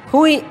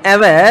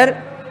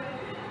 whoever,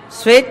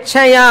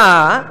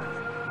 Swechaya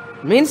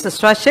means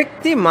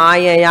Swashakti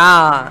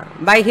Mayaya,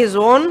 by his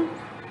own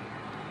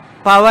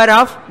power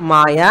of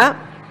Maya,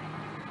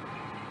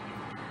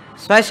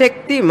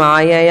 Swashakti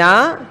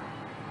Mayaya,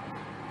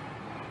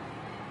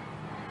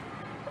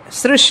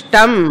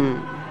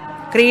 Srishtam,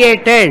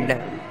 created.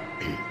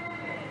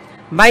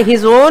 By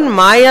his own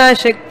Maya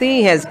Shakti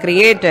he has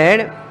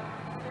created.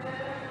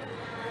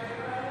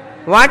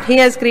 What he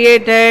has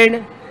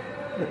created?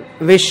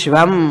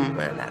 Vishwam.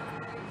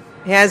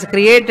 He has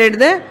created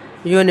the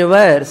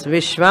universe.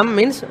 Vishwam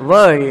means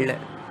world,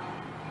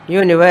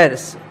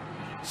 universe.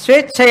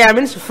 Swechaya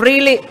means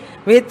freely,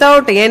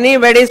 without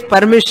anybody's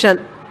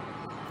permission.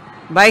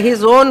 by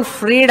his own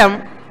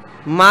freedom,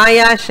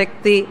 Maya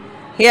Shakti,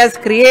 he has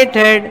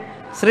created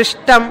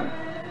Srishtam,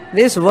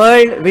 this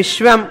world,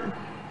 Vishwam.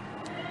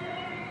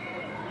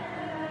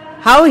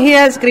 How he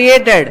has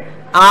created?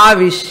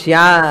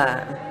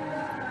 Avishya,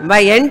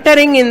 by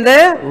entering in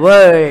the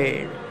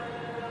world.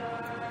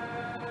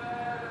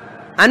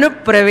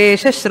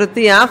 Anupravesha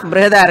Shruti of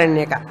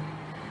Brihadaranyaka.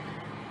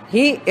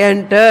 He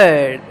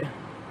entered.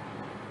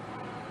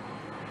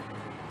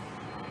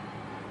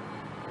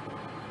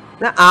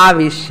 The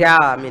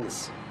Avishya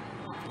means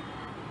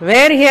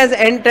where he has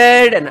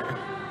entered,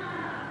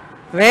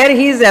 where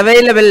he is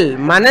available.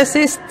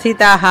 Manasi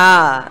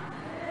sthitaha,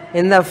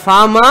 in the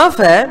form of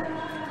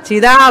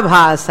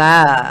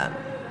Chidabhasa.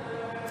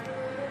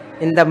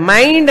 In the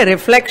mind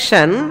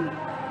reflection,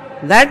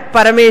 that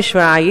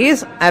Parameshwara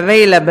is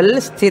available,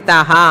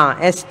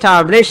 sthitaha,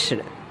 established.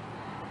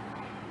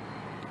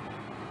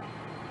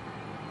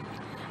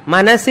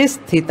 Manasi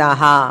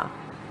sthitaha.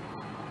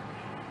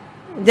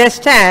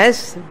 Just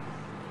as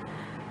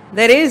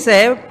there is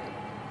a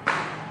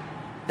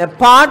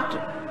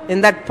pot,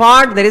 in that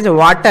pot there is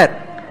water,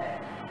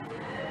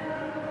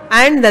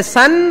 and the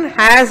sun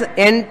has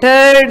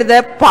entered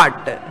the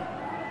pot.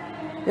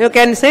 You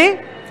can say,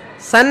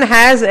 sun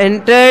has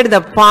entered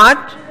the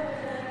pot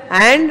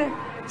and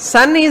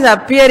sun is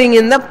appearing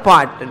in the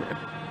pot.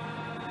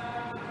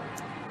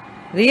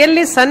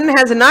 Really, sun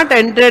has not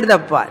entered the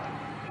pot.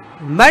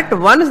 But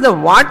once the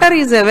water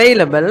is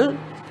available,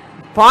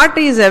 pot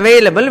is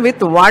available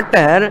with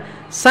water,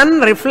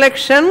 sun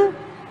reflection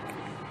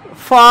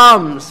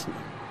forms.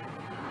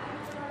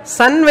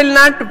 Sun will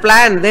not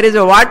plan, there is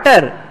a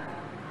water,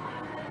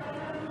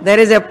 there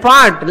is a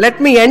pot,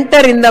 let me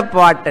enter in the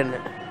pot.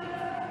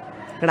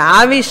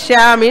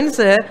 Avishya means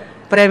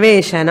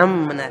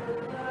praveshanam.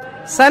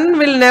 Sun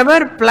will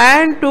never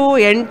plan to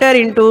enter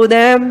into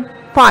the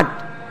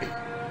pot.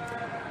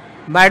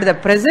 But the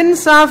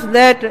presence of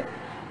that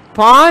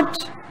pot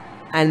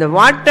and the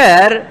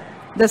water,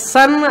 the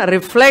sun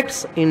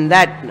reflects in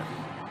that.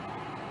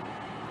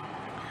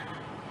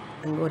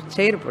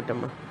 Chair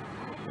putama.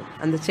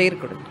 And the chair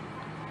couldn't.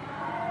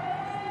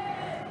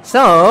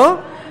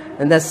 So,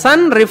 the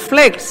sun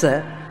reflects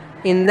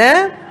in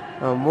the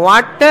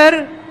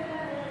water.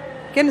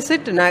 Can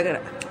sit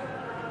Nagara.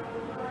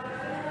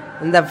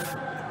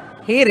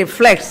 He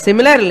reflects.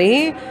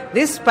 Similarly,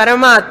 this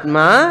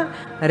Paramatma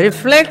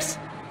reflects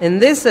in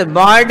this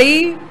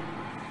body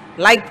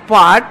like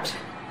pot,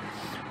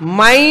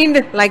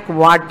 mind like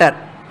water.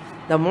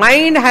 The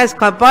mind has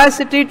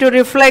capacity to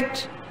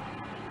reflect.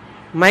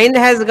 Mind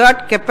has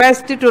got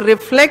capacity to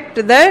reflect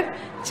the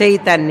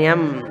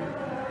Chaitanyam.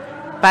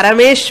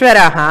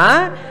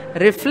 Parameshwaraha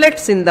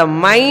reflects in the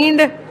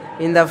mind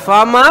in the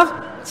form of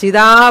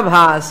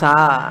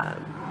Chidabhasa.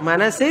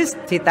 Manasi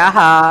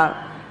sthitaha.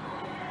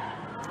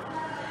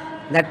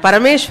 That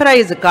Parameshwara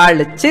is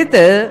called Chit.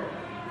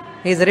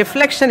 His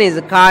reflection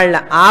is called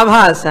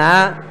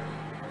Abhasa.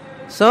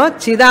 So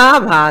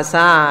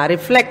Chidabhasa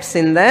reflects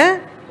in the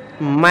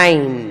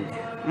mind.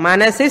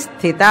 Manasi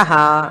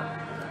sthitaha.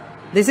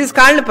 This is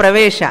called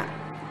Pravesha.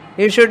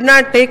 You should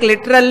not take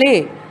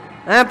literally.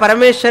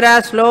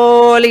 Parameshwara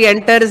slowly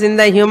enters in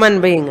the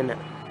human being.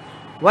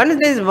 Once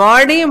this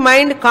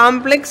body-mind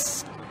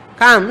complex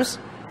comes,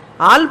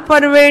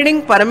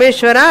 all-pervading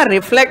Parameshwara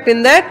reflect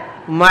in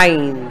that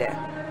mind.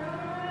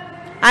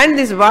 And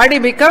this body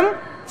become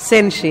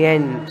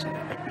sentient.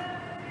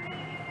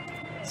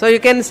 So you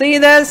can see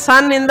the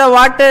sun in the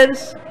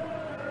waters.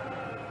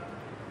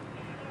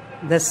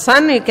 The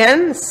sun you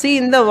can see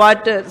in the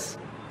waters.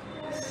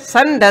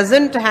 Sun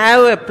doesn't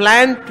have a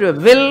plan to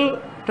will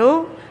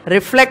to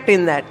reflect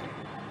in that.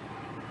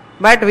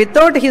 But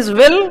without his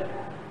will,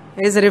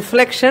 his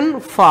reflection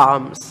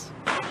forms.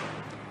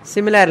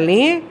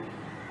 Similarly,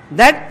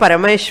 that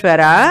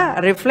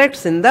Parameshwara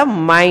reflects in the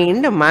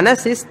mind,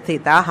 Manasi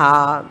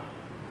sthitaha.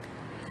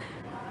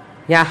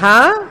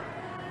 Yaha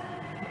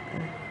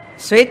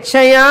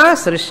Swechaya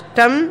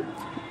Srishtam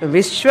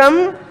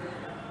Vishwam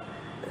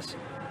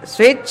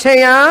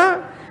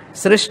Swechaya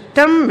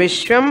Srishtam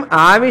Vishwam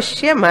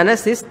Avishya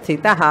Manasi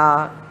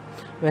sthitaha.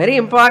 Very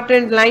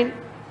important line.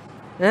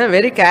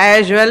 Very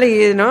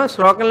casually,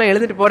 Slokala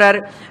எழுதிட்டு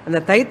போறாரு. And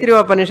the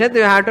Taittiriya Upanishad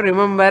you have to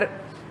remember.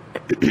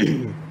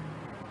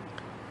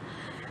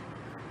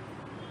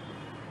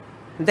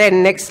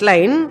 Then next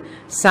line,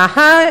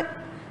 Saha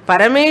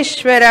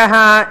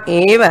Parameshwaraha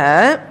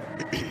eva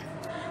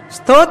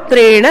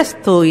Stotrena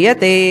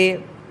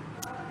stuyate.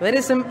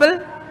 Very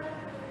simple.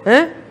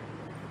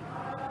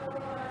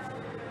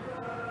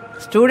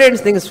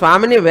 Students think,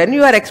 Swamini, when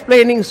you are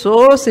explaining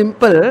so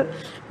simple,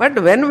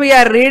 but when we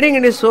are reading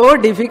it is so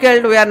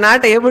difficult, we are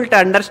not able to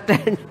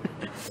understand.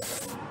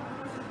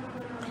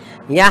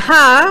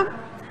 Yaha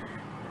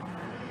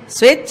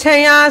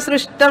Swechaya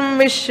Srishtam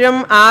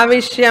Vishwam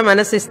Avishya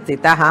Manasi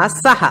Sthitaha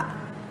Saha.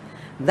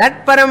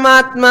 That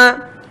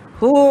Paramatma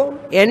who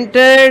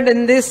entered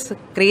in this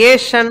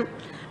creation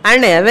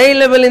and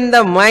available in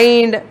the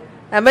mind,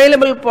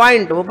 available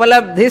point,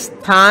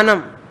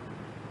 Upalabdhisthanam.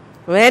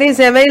 Where is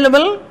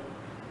available?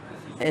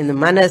 In the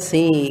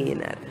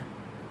Manasi.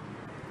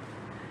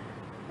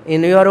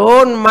 in your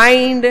own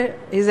mind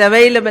is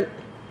available.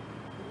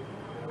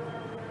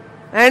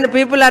 And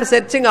people are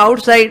searching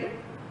outside.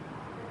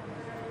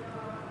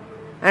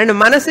 And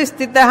manasi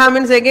sthitaha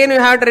means again you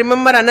have to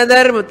remember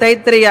another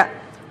Taittiriya.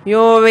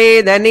 Yo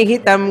veda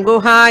nihitam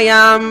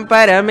guhayam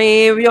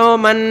parame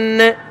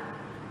vyoman.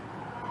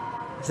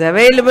 It's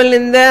available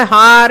in the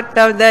heart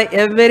of the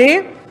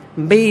every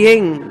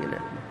being.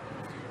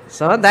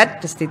 So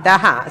that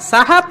sthitaha,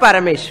 saha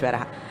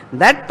parameshwara.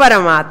 That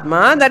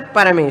Paramatma, that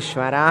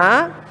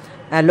Parameshwara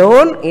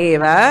alone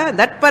eva,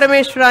 that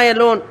Parameshwara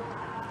alone,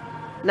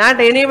 not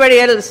anybody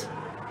else.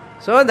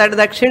 So that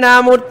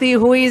Dakshinamurthy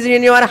who is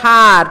in your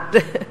heart,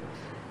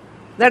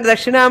 that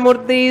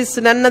Dakshinamurthy is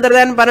none other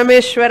than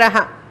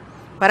Parameshwara,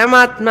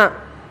 Paramatma,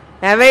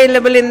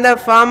 available in the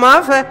form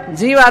of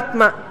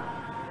Jivatma,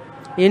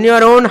 in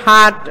your own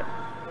heart.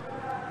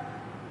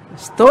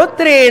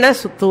 Stotrena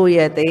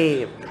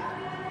sutuyate.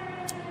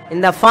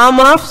 In the form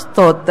of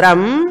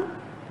Stotram,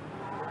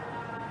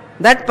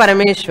 that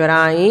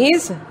Parameshwara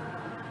is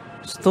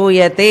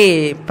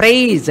stuyate,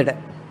 praised.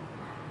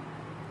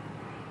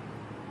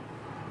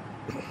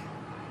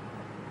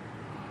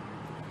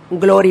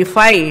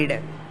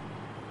 Glorified.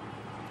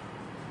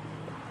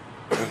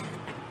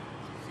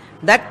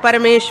 That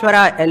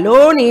Parameshwara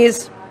alone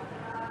is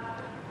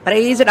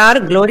praised or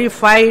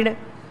glorified.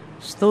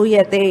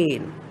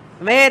 Stuyate.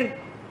 Where?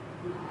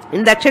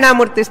 In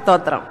Dakshinamurthy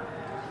Stotram.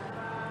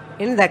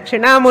 In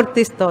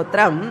Dakshinamurthy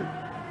Stotram,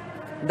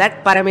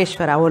 that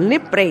Parameshwara only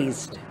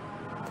praised.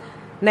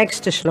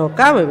 Next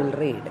shloka we will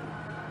read.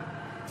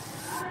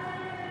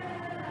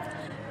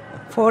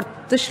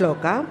 Fourth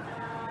shloka.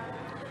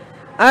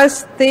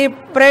 Asti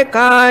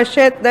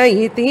prakashata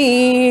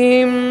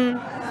iti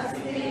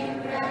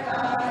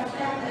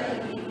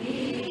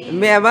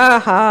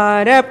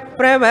vyavahara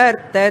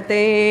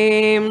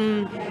pravartate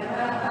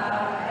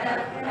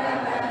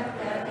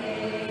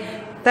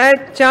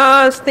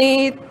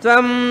tachasti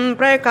tvam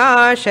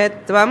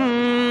prakashatvam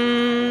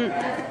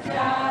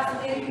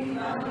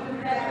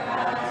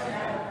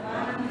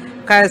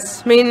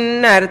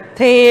kasmin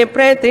arthe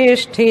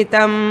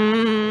pratishthitam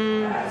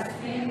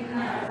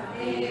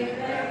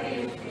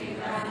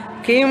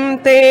kim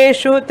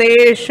teshu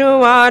teshu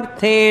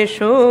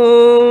vartheshu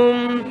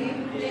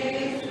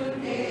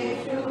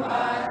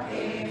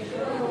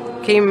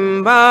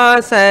kim va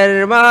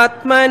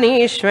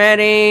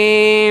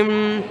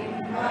sarvatmanishvare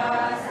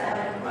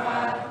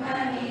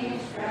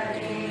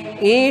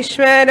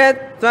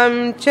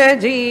Ishwaratvam cha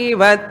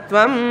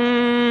jivatvam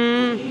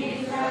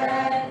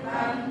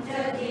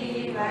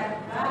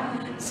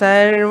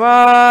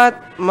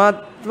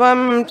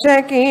sarvatmatvam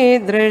cha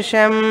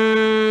kidrisham.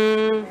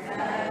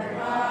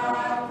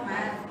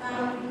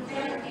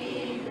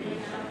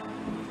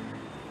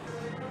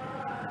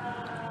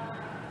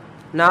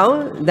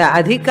 Now the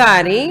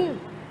adhikari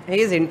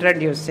is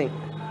introducing.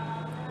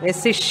 A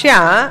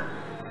Sishya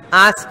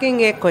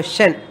asking a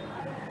question.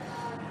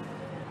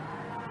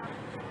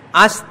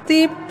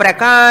 Asti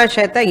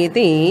prakashata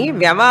iti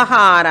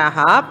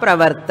vyavaharaha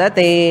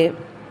pravartate.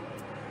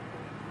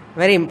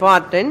 Very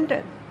important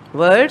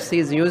words he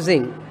is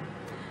using.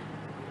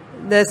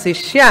 The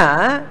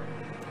Sishya,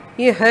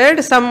 he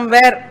heard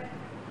somewhere.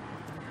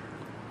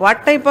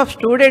 What type of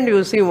student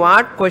you see,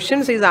 what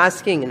questions he is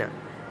asking. Na?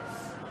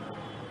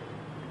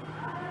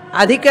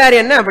 Adhikari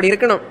enna appadi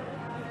irukkanum.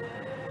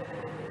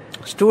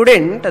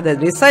 Student, the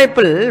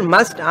disciple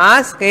must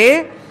ask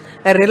a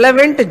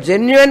relevant,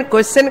 genuine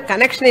question,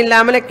 connection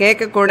illamale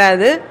kekka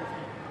kodadu.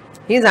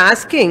 He is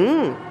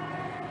asking,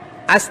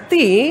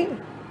 Asti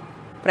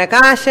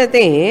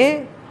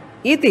prakashate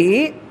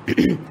iti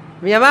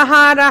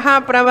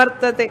vyavaharaha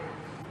pravartate.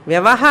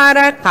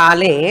 Vyavahara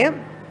kale,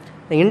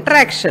 the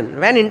interaction,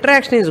 when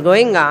interaction is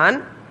going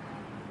on,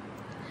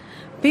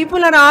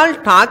 people are all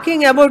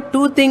talking about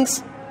two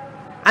things.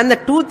 And the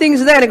two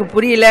things that enakku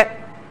puriyala.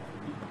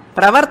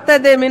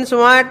 Pravartate means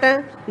what?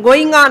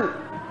 Going on.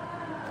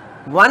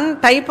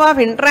 One type of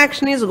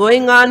interaction is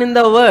going on in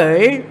the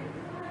world.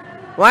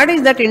 What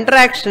is that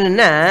interaction?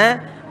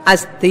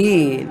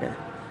 Asti.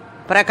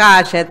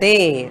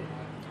 Prakashate.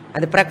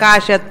 Adu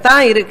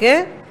prakashata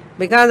irukku.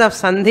 Because of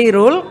sandhi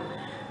rule,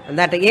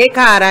 that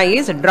ekara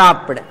is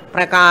dropped.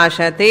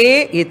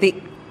 Prakashate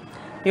iti.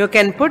 You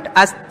can put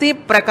asti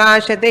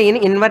prakashate in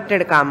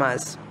inverted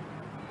commas.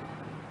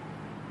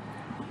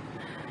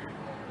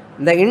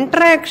 The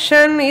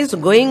interaction is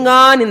going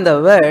on in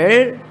the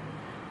world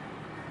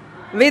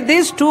with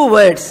these two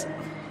words.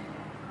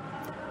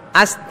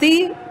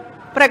 Asti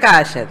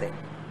prakashate.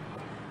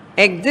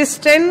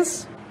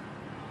 Existence.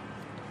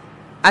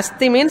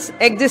 Asti means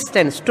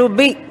existence, to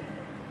be.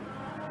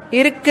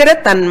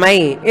 Irukkira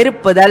tanmai,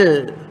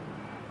 irupudal.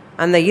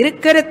 And the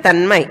irukkira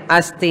tanmai,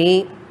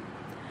 asti.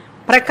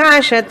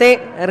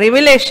 Prakashate,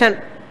 revelation,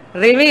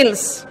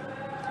 reveals.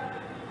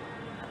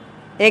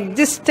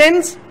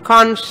 Existence,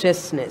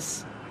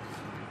 consciousness.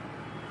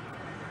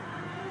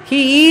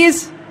 He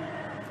is,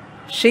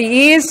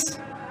 she is,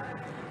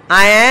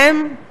 I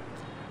am,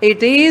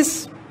 it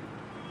is,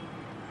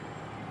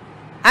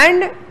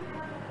 and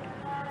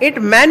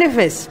it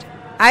manifests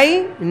I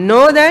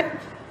know that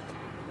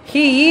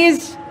he is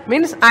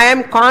means I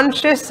am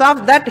conscious of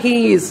that he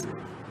is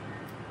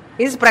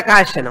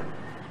prakashanam.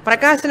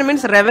 Prakashanam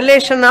means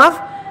revelation of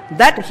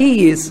that he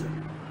is.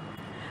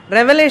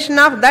 Revelation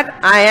of that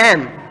I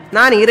am.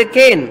 Naan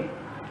irukken.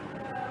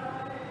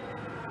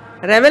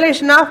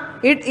 Revelation of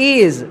it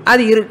is.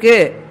 Adu irukku.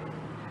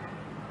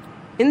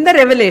 In the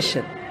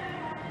revelation.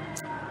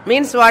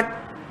 Means what?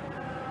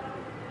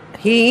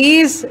 He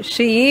is,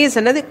 she is,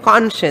 another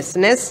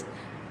consciousness.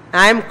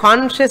 I am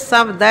conscious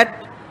of that.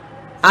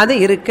 அது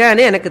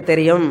இருக்கேன்னு எனக்கு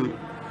தெரியும்.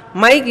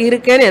 Mic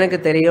இருக்கேன்னு எனக்கு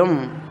தெரியும்.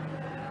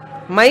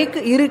 Mic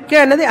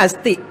இருக்கேன்னது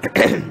அஸ்தி.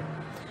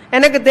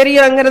 எனக்கு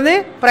தெரியுங்கிறது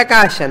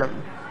பிரகாசனம்,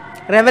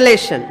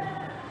 revelation.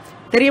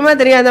 தெரியுமா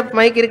தெரியாதா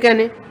மைக்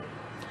இருக்கேன்னு?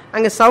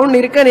 அங்கே சவுண்ட்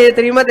இருக்கேன்னு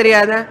தெரியுமா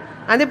தெரியாதா?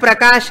 அது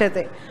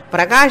பிரகாசத்தை.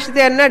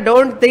 பிரகாசத்தை என்ன?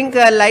 Don't think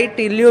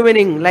light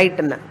இல்யூமினிங்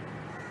லைட்னா.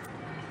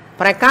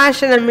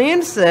 Prakashana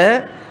means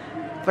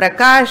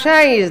Prakasha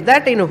is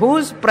that in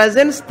whose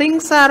presence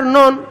things are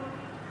known.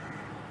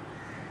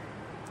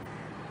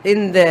 In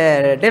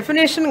the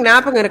definition,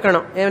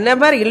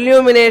 whenever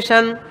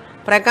illumination,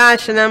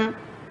 Prakashanam,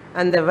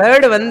 and the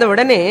word vanda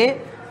udane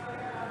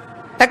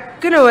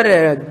takkunu or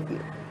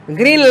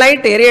green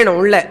light area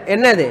ulla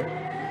ennadu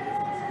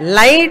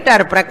light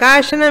or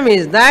Prakashanam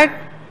is that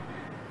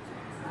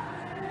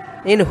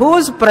in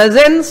whose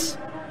presence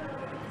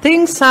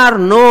things are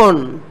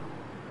known.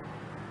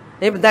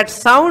 If that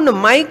sound,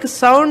 mic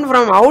sound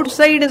from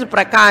outside is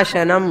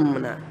Prakashanam,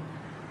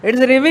 it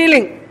is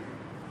revealing.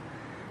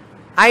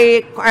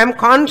 I am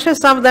conscious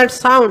of that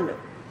sound.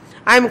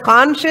 I am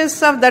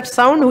conscious of that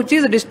sound which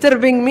is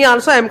disturbing me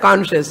also I am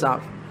conscious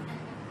of.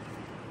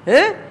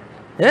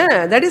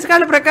 That is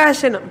called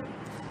Prakashanam.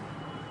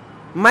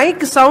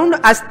 Mic sound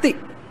asti.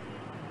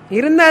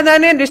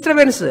 Irundadane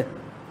disturbance.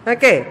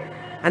 Okay.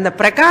 And the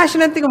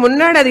Prakashanathukku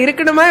munnadi adu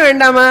irukkanuma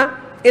vendama?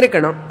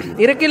 Irukkanum.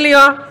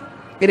 Irukkillayo?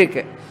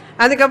 Irukku.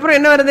 அதுக்கப்புறம்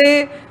என்ன வருது?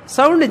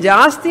 Sound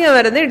ஜாஸ்தியா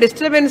வருது,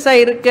 டிஸ்டர்பன்ஸா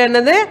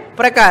இருக்குன்னது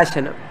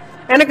பிரகாசனம்.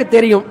 எனக்கு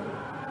தெரியும்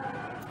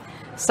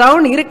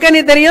sound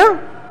இருக்குன்னு தெரியும்,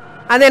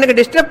 அது எனக்கு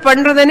டிஸ்டர்ப்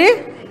பண்றதுன்னு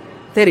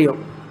தெரியும்.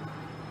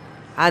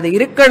 அது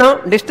இருக்கணும்,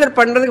 டிஸ்டர்ப்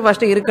பண்றதுக்கு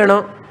ஃபர்ஸ்ட்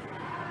இருக்கணும்.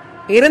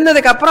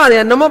 இருந்ததுக்கு அப்புறம் அது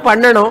என்னமோ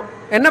பண்ணணும்.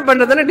 என்ன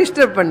பண்றதுன்னு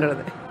டிஸ்டர்ப்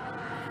பண்றது.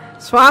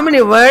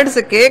 சுவாமினி வேர்ட்ஸ்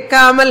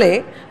கேட்காமலே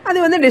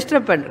அது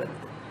டிஸ்டர்ப் பண்றது.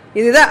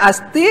 இதுதான்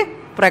அஸ்தி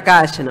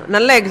பிரகாசனம்.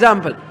 நல்ல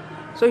example.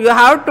 So you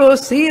have to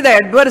see the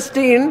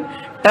adversity in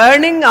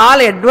turning all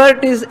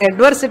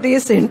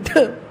adversities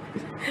into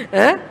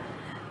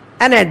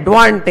an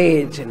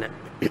advantage.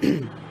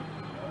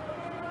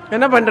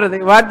 என்ன பண்றது?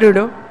 What to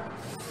do?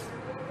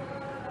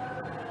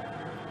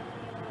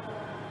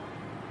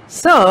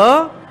 So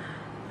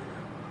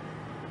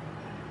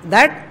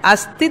that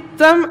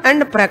astitvam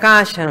and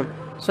prakashanam.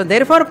 So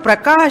therefore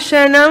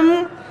prakashanam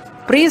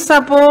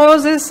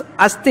presupposes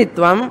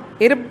astitvam.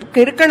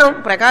 இருக்கணும்,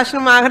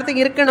 பிரகாசனம்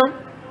ஆகிறதுக்கு இருக்கணும்.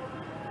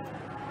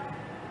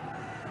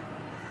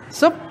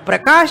 ஸோ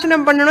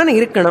பிரகாசனம் பண்ணணும்னு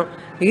இருக்கணும்.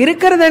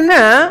 இருக்கிறது என்ன?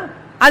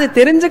 அது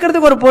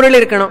தெரிஞ்சுக்கிறதுக்கு ஒரு பொருள்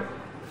இருக்கணும்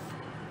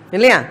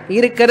இல்லையா?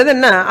 இருக்கிறது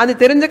என்ன? அது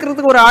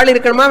தெரிஞ்சுக்கிறதுக்கு ஒரு ஆள்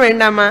இருக்கணுமா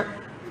வேண்டாமா?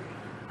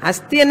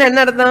 அஸ்தி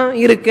என்ன அர்த்தம்?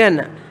 இருக்கு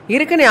என்ன?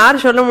 இருக்குன்னு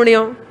யார் சொல்ல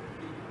முடியும்?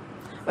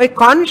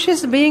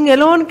 Conscious being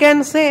alone can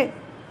say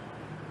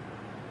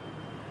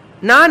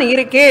நான்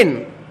இருக்கேன்,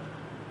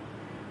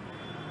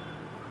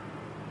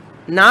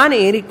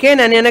 நான்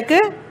இருக்கேன் எனக்கு.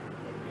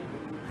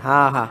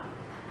 ஆஹா,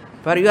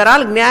 for you are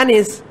all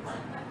Gnanis.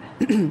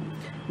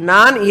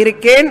 நான்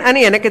இருக்கேன்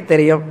எனக்கு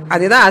தெரியும்.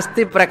 அதுதான்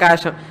அஸ்தி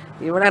பிரகாசம்.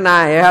 இவட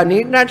நான்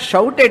need not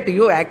shout at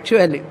you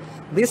actually.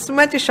 This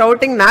much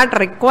shouting not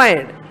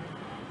required.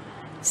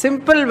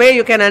 Simple way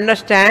you can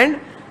understand.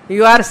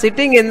 You are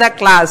sitting in the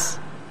class.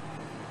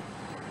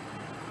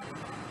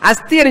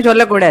 அஸ்தி என்று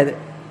சொல்லக்கூடாது,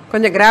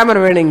 கொஞ்சம்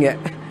கிராமர் வேணுங்க.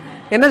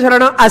 என்ன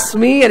சொல்லணும்?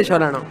 அஸ்மி என்று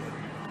சொல்லணும்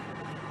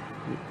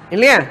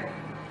இல்லையா?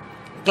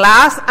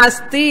 கிளாஸ்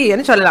அஸ்தி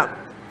என்று சொல்லலாம்.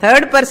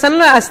 தேர்ட்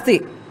பர்சன்ல அஸ்தி.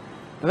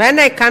 When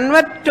I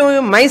convert to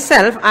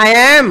myself, I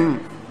am.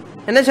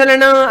 என்ன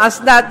சொல்லணும்?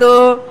 அஸ்தாத்து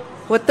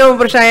உத்தம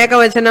புருஷ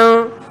ஏகவச்சனம்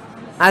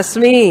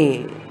அஸ்மி.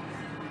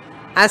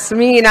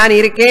 அஸ்மி நான்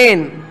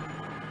இருக்கேன்.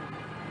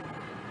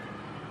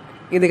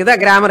 இதுக்கு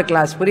தான் கிராமர்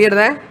கிளாஸ்.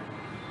 புரியுறதா?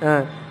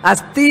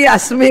 அஸ்தி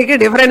அஸ்மிக்கு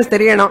டிஃபரன்ஸ்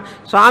தெரியணும்.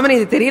 சுவாமினி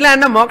இது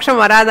தெரியலன்னா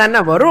மோட்சம்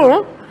வராதான்னா வரும்.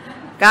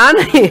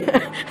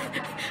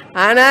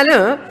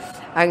 ஆனாலும்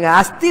அங்க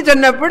அஸ்தி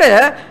சொன்னப்படு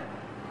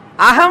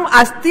அகம்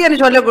அஸ்தி என்று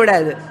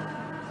சொல்லக்கூடாது.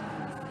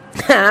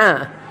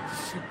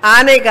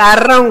 ஆனைக்கு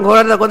அறம்,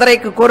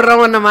 குதிரைக்கு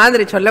குர்றம்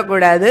மாதிரி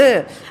சொல்லக்கூடாது.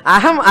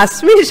 அகம்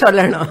அஸ்மி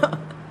சொல்லணும்.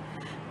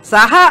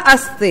 சஹா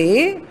அஸ்தி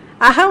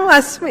அகம்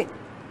அஸ்மி.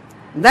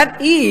 That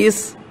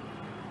is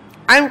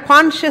I am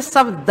conscious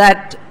of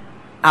that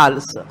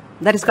also.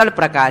 That is called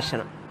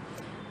பிரகாசனம்.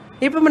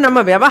 இப்போ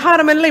நம்ம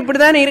விவகாரம் எல்லாம்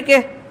இப்படிதானே இருக்கு.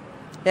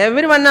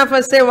 Every one of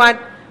us say what?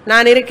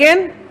 நான்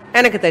இருக்கேன்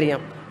எனக்கு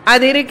தெரியும்,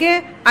 அது இருக்கே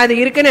அது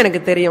இருக்குன்னு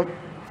எனக்கு தெரியும்,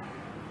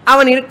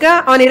 அவன்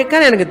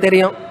இருக்கான்னு எனக்கு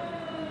தெரியும்.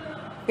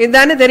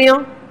 இதுதானே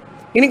தெரியும்.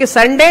 இன்னைக்கு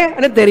சண்டே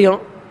எனக்கு தெரியும்,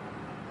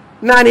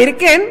 நான்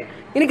இருக்கேன்,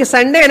 இன்னைக்கு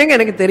சண்டே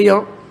எனக்கு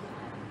தெரியும்.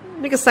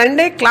 இன்னைக்கு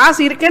சண்டே கிளாஸ்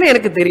இருக்கேன்னு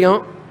எனக்கு தெரியும்.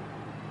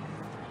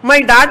 மை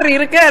டாக்டர்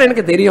இருக்க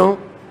எனக்கு தெரியும்.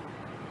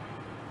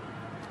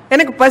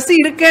 எனக்கு பசி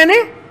இருக்கேன்னு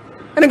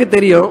எனக்கு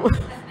தெரியும்.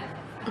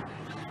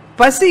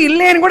 பசி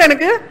இல்லைன்னு கூட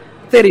எனக்கு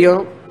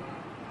தெரியும்.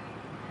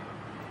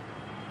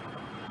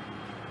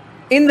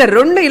 இந்த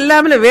ரெண்டு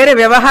இல்லாமல வேற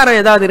விவகாரம்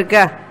ஏதாவது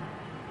இருக்கா?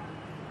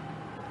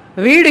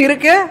 வீடு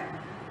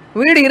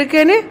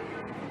இருக்கேன்னு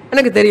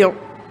எனக்கு தெரியும்.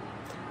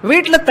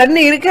 வீட்டுல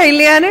தண்ணி இருக்கா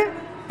இல்லையான்னு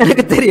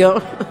எனக்கு தெரியும்.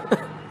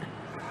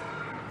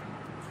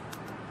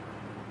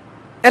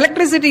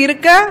 எலக்ட்ரிசிட்டி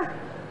இருக்கா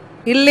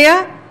இல்லையா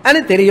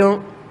தெரியும்.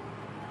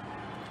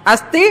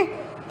 அஸ்தி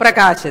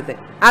பிரகாசது,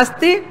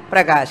 அஸ்தி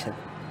பிரகாசது.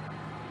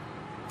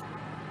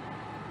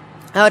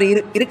 அவர்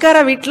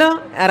இருக்காரா வீட்டுல?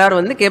 யாராவது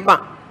வந்து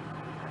கேட்பான்,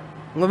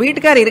 உங்க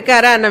வீட்டுக்காரர்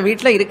இருக்காரா அண்ணா?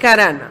 வீட்டுல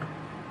இருக்காரா அண்ணா?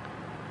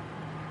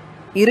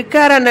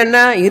 இருக்காரா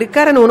அண்ணா?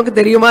 இருக்காருன்னு உனக்கு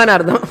தெரியுமான்னு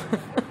அர்த்தம்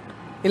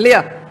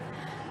இல்லையா?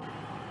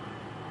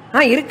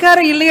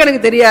 இருக்காரு இல்லையா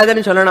எனக்கு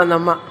தெரியாதுன்னு சொல்லணும் அந்த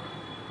அம்மா.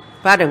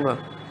 பாருங்க,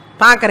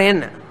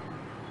 பாக்குறேன்,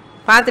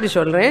 பார்த்துட்டு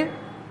சொல்றேன்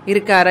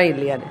இருக்காரா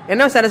இல்லையான்னு.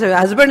 என்ன சார்,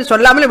 ஹஸ்பண்ட்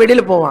சொல்லாமல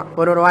வெளியில போவான்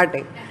ஒரு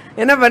வாட்டி.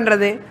 என்ன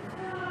பண்றது?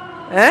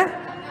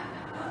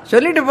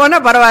 சொல்லிட்டு போனா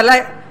பரவாயில்ல,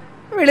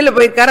 வெளியில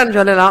போயிருக்காரான்னு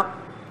சொல்லலாம்.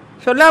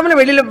 சொல்லாமல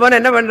வெளியில போன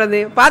என்ன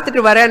பண்றது?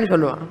 பார்த்துட்டு வரேன்னு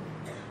சொல்லுவான்.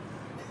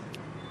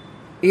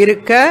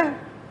 இருக்க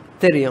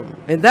தெரியும்.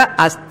 இதுதான்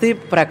அஸ்தி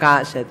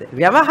பிரகாசது.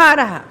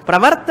 விவகார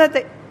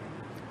பிரவர்த்ததே.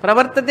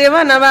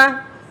 பிரவர்த்ததேவா நவா?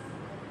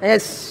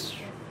 எஸ்.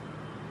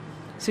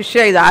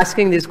 சிஷ்யா இது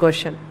ஆஸ்கிங் திஸ்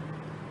கொஸ்டின்.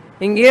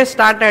 இங்கேயே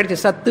ஸ்டார்ட்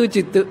ஆயிடுச்சு. சத்து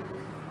சித்து.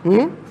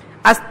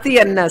 அஸ்தி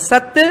என்ன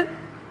சத்து,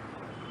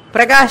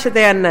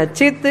 பிரகாசத்தை என்ன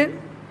சித்து.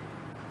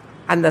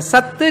 அந்த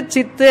சத்து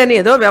சித்து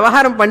ஏதோ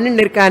விவகாரம்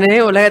பண்ணிட்டு இருக்கானே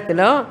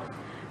உலகத்துல.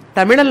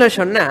 தமிழ்ல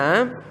சொன்னா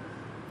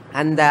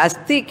அந்த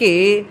அஸ்திக்கு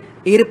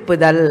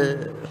இருப்புதல்,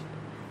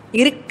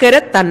 இருக்கிற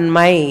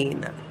தன்மை.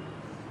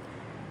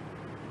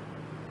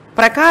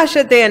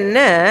 பிரகாசத்தை என்ன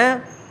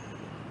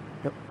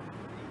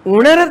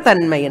உணர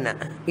தன்மை. என்ன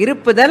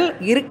இருப்புதல்,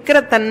 இருக்கிற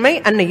தன்மை.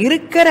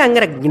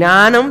 இருக்கிறங்கிற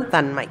ஞானம்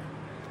தன்மை.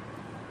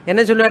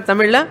 என்ன சொல்லுவார்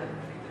தமிழ்ல?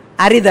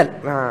 அறிதல்.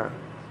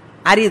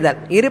 அறிதல்,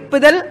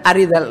 இருப்புதல்,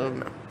 அறிதல்,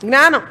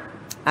 ஞானம்,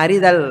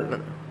 அறிதல்.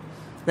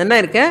 நல்லா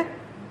இருக்க?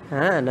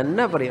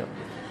 நல்லா புரியும்.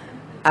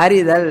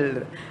 அறிதல்.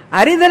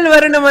 அறிதல்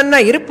வரணும்னா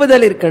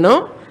இருப்புதல்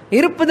இருக்கணும்.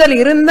 இருப்புதல்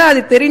இருந்தா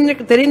அது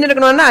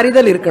தெரிஞ்சிருக்கணும்னா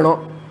அறிதல் இருக்கணும்.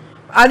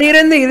 அது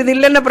இருந்து இது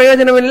இல்லைன்னா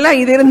பிரயோஜனம் இல்லை,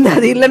 இது இருந்து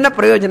அது இல்லைன்னா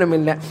பிரயோஜனம்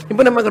இல்லை.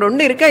 இப்ப நமக்கு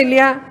ரெண்டு இருக்கா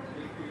இல்லையா?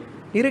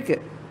 இருக்கு.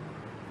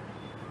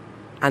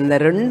 அந்த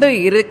ரெண்டு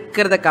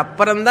இருக்கிறதுக்கு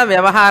அப்புறம்தான்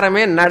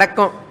விவகாரமே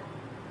நடக்கும்.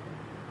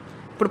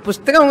 இப்படி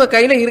புஸ்தகம் உங்க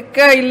கையில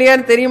இருக்கா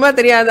இல்லையான்னு தெரியுமா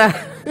தெரியாதா?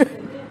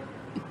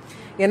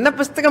 என்ன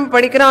புஸ்தகம்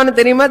படிக்கிறோம்னு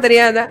தெரியுமா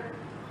தெரியாதா?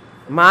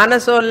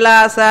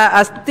 மானசோல்லாச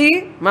அஸ்தி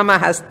மம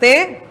ஹஸ்தே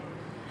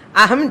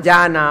அஹம்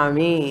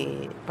ஜானாமி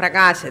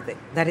பிரகாசதே.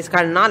 That is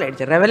called knowledge,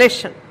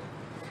 revelation.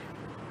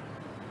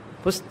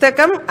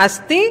 புஸ்தகம்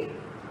அஸ்தி,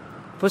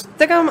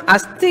 புஸ்தகம்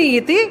அஸ்தி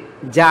இதி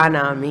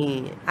ஜானாமி.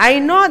 I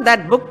know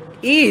that book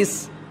is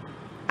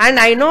and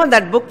I know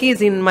that book is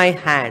in my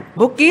hand.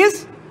 Book is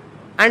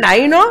and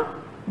I know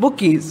book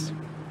is.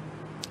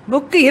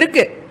 Book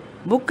இருக்கு,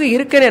 புக்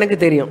இருக்குன்னு எனக்கு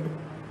தெரியும்.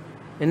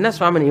 என்ன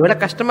சுவாமினி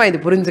இவ்வளவு கஷ்டமா இது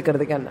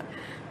புரிஞ்சுக்கிறதுக்கு? என்ன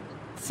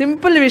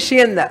சிம்பிள்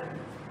விஷயம்தான்.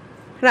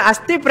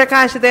 அஸ்தி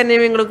பிரகாசத்தை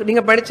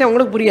நீங்க படிச்சா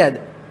உங்களுக்கு புரியாது.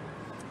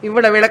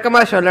 இவ்வளவு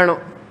விளக்கமா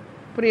சொல்லணும்.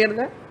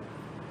 புரியுறதா?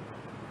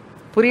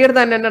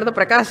 புரியுறதா? என்ன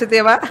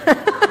பிரகாசத்தேவா?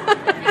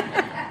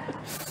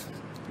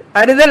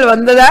 அறிதல்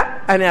வந்ததா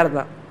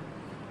அர்த்தம்.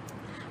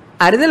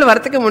 அறிதல்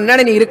வரத்துக்கு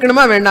முன்னாடி நீ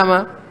இருக்கணுமா வேண்டாமா?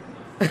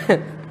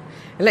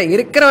 இல்ல,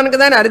 இருக்கிறவனுக்கு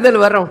தான் அறிதல்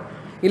வரும்,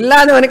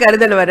 இல்லாதவனுக்கு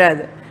அறிதல்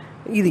வராது.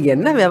 இது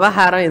என்ன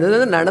விவகாரம்?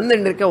 இது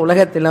நடந்துட்டு இருக்க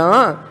உலகத்திலும்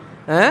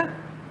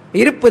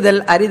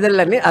இருப்புதல், அறிதல்,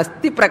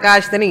 அஸ்தி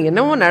பிரகாசத்தை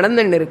என்னவோ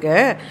நடந்துட்டு இருக்க.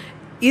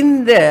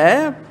 இந்த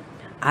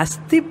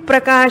அஸ்தி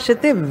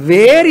பிரகாசத்தை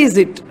where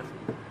is it?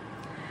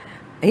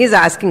 he is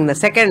asking the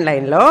second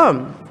line lo.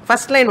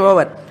 First line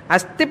over.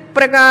 Asti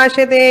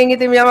prakashate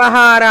iti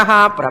vyavaharaha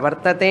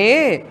pravartate.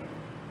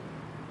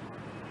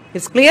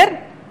 It's clear?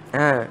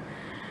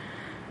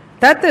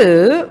 Tat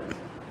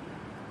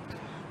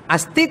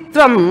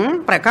astitvam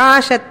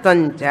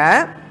prakashatvancha.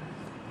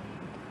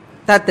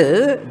 Tat,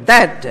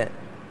 that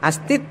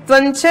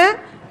astitvancha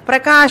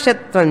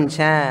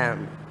prakashatvancha.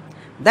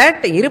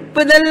 That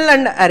irupudal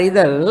and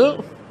aridal,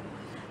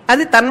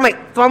 adi tanmai.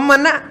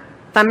 Tvamanna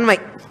tanmai.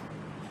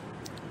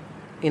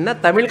 என்ன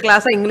தமிழ்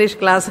கிளாஸா English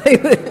கிளாஸா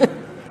இது?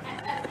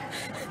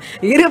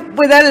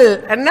 இருப்புதல்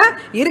என்ன?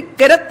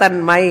 இருக்கிற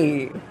தன்மை,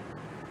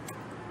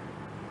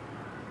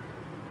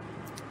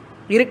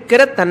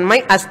 இருக்கிற தன்மை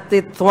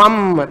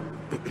அஸ்தித்வம்.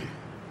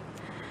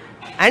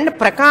 And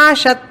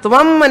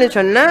பிரகாசத்துவம்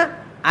சொன்ன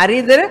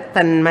அறிதல்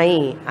தன்மை,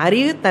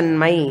 அறிவு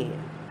தன்மை,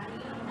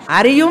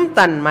 அறியும்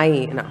தன்மை.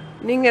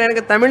 நீங்க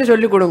எனக்கு தமிழ்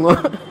சொல்லி கொடுங்க.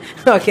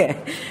 ஓகே,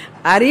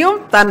 அறியும்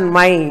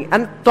தன்மை.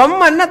 அந்த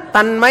தொம்மன்னா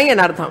தன்மை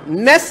என் அர்த்தம்.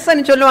 நெஸ்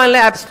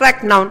சொல்லுவாங்கல்ல,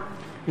 அப்டிராக்ட் நவுன்.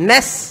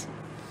 நெஸ்,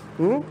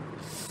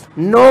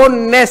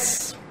 நோன்னெஸ்,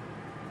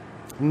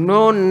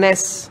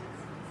 நோன்னெஸ்,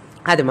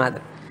 அது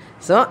மாதிரி.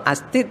 So,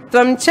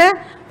 astitvam cha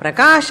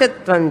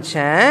prakashatvam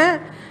cha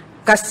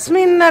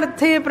kasmin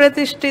arthe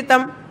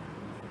pratishtitam.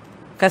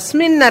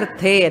 Kasmin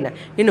arthena,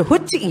 in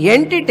which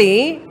entity,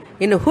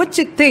 in which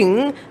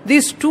thing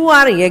these two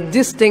are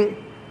existing.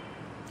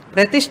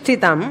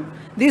 Pratishtitam,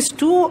 these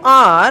two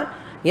are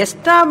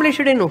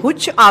established in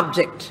which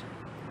object?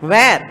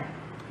 Where?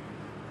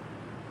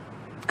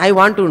 I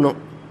want to know.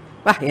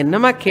 வா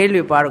என்னமா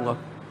கேள்வி பாருங்க.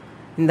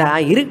 இந்த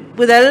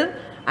இருப்புதல்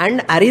and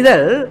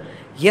அறிதல்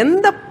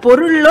எந்த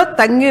பொருளோ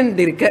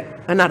தங்கியிருக்க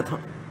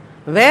அர்த்தம்.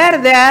 Where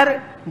they are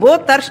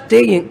both are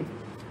staying,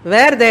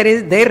 where there is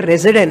their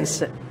residence.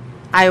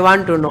 I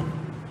want to know.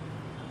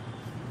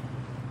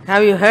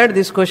 Have you heard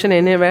this question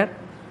anywhere?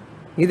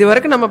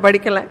 இதுவரைக்கும் நம்ம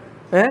படிக்கல.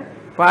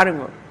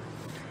 பாருங்க,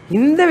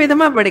 இந்த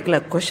விதமா படிக்கல.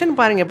 கொஸ்டின்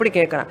பாருங்க எப்படி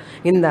கேட்கறான்.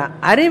 இந்த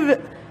அறிவு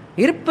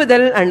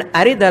இருப்புதல் அண்ட்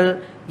அறிதல்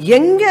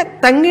எங்க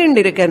தங்கிண்டு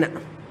இருக்கேன்னு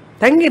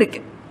தங்கி இருக்கு.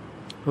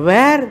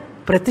 வேர்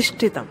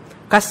பிரதிஷ்டிதம்.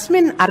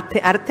 கஸ்மின் அர்த்தே,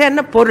 அர்த்தே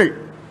என்ன பொருள்,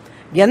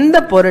 எந்த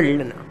பொருள்.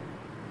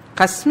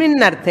 கஸ்மின்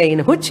அர்த்தே,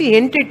 இன் which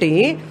entity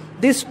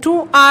these two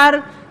are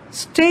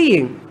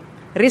staying,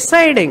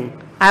 residing,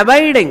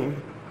 abiding.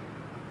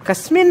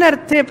 கஸ்மின்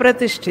அர்த்தே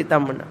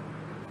பிரதிஷ்டிதம்.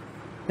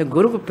 இந்த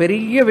குருக்கு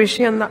பெரிய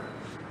விஷயம்தான்.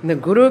 இந்த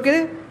குருவுக்கு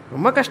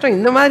ரொம்ப கஷ்டம்.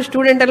 இந்த மாதிரி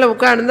ஸ்டூடெண்ட் எல்லாம்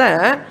உட்கார்ந்தா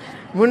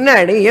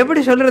முன்னாடி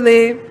எப்படி சொல்றது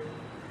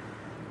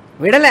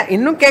விடலை.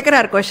 இன்னும்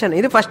கேட்குறாரு கொஸ்டின்.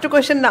 இது ஃபர்ஸ்ட்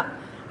கொஸ்டின் தான்.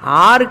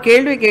 6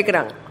 கேள்வி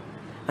கேட்குறாங்க.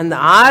 அந்த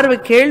 6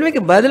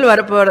 கேள்விக்கு பதில்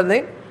வரப்போகிறது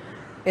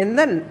இந்த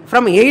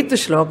ஃப்ரம் 8th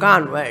ஸ்லோகா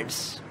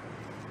ஆன்வர்ட்ஸ்.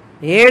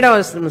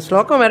 7வது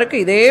ஸ்லோகம்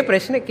வரைக்கும் இதே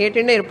பிரச்சனை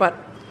கேட்டுட்டே இருப்பார்.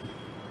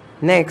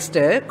 Next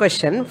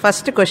question,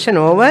 first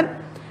question over.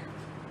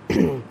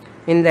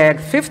 இந்த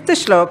 5th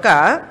shloka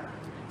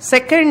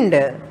second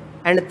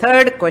and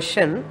third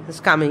question is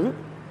coming.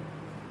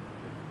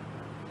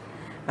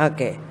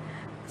 Okay,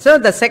 so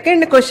the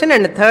second question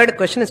and third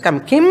question is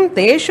coming. Kim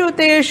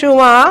teshu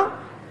va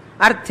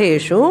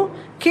artheshu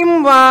kim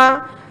va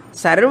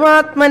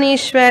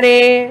sarvatmanishware.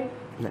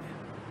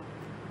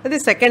 The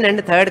second and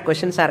third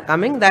questions are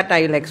coming, that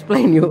I will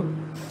explain you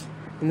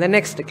in the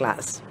next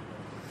class.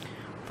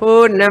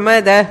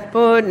 Purnamadah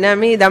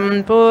purnamidam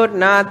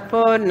purnat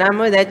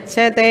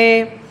purnamudachyate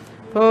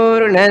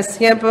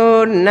पूर्णस्य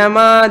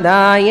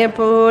पूर्णमादाय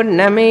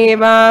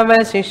पूर्णमेवावशिष्यते.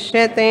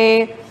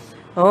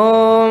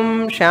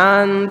 ॐ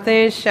शान्ति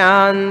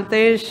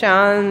शान्ति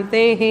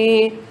शान्तिः.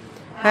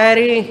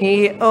 हरिः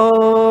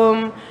ॐ.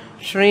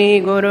 श्री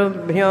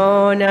गुरुभ्यो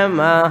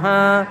नमः.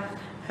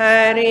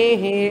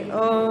 हरिः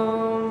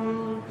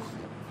ॐ.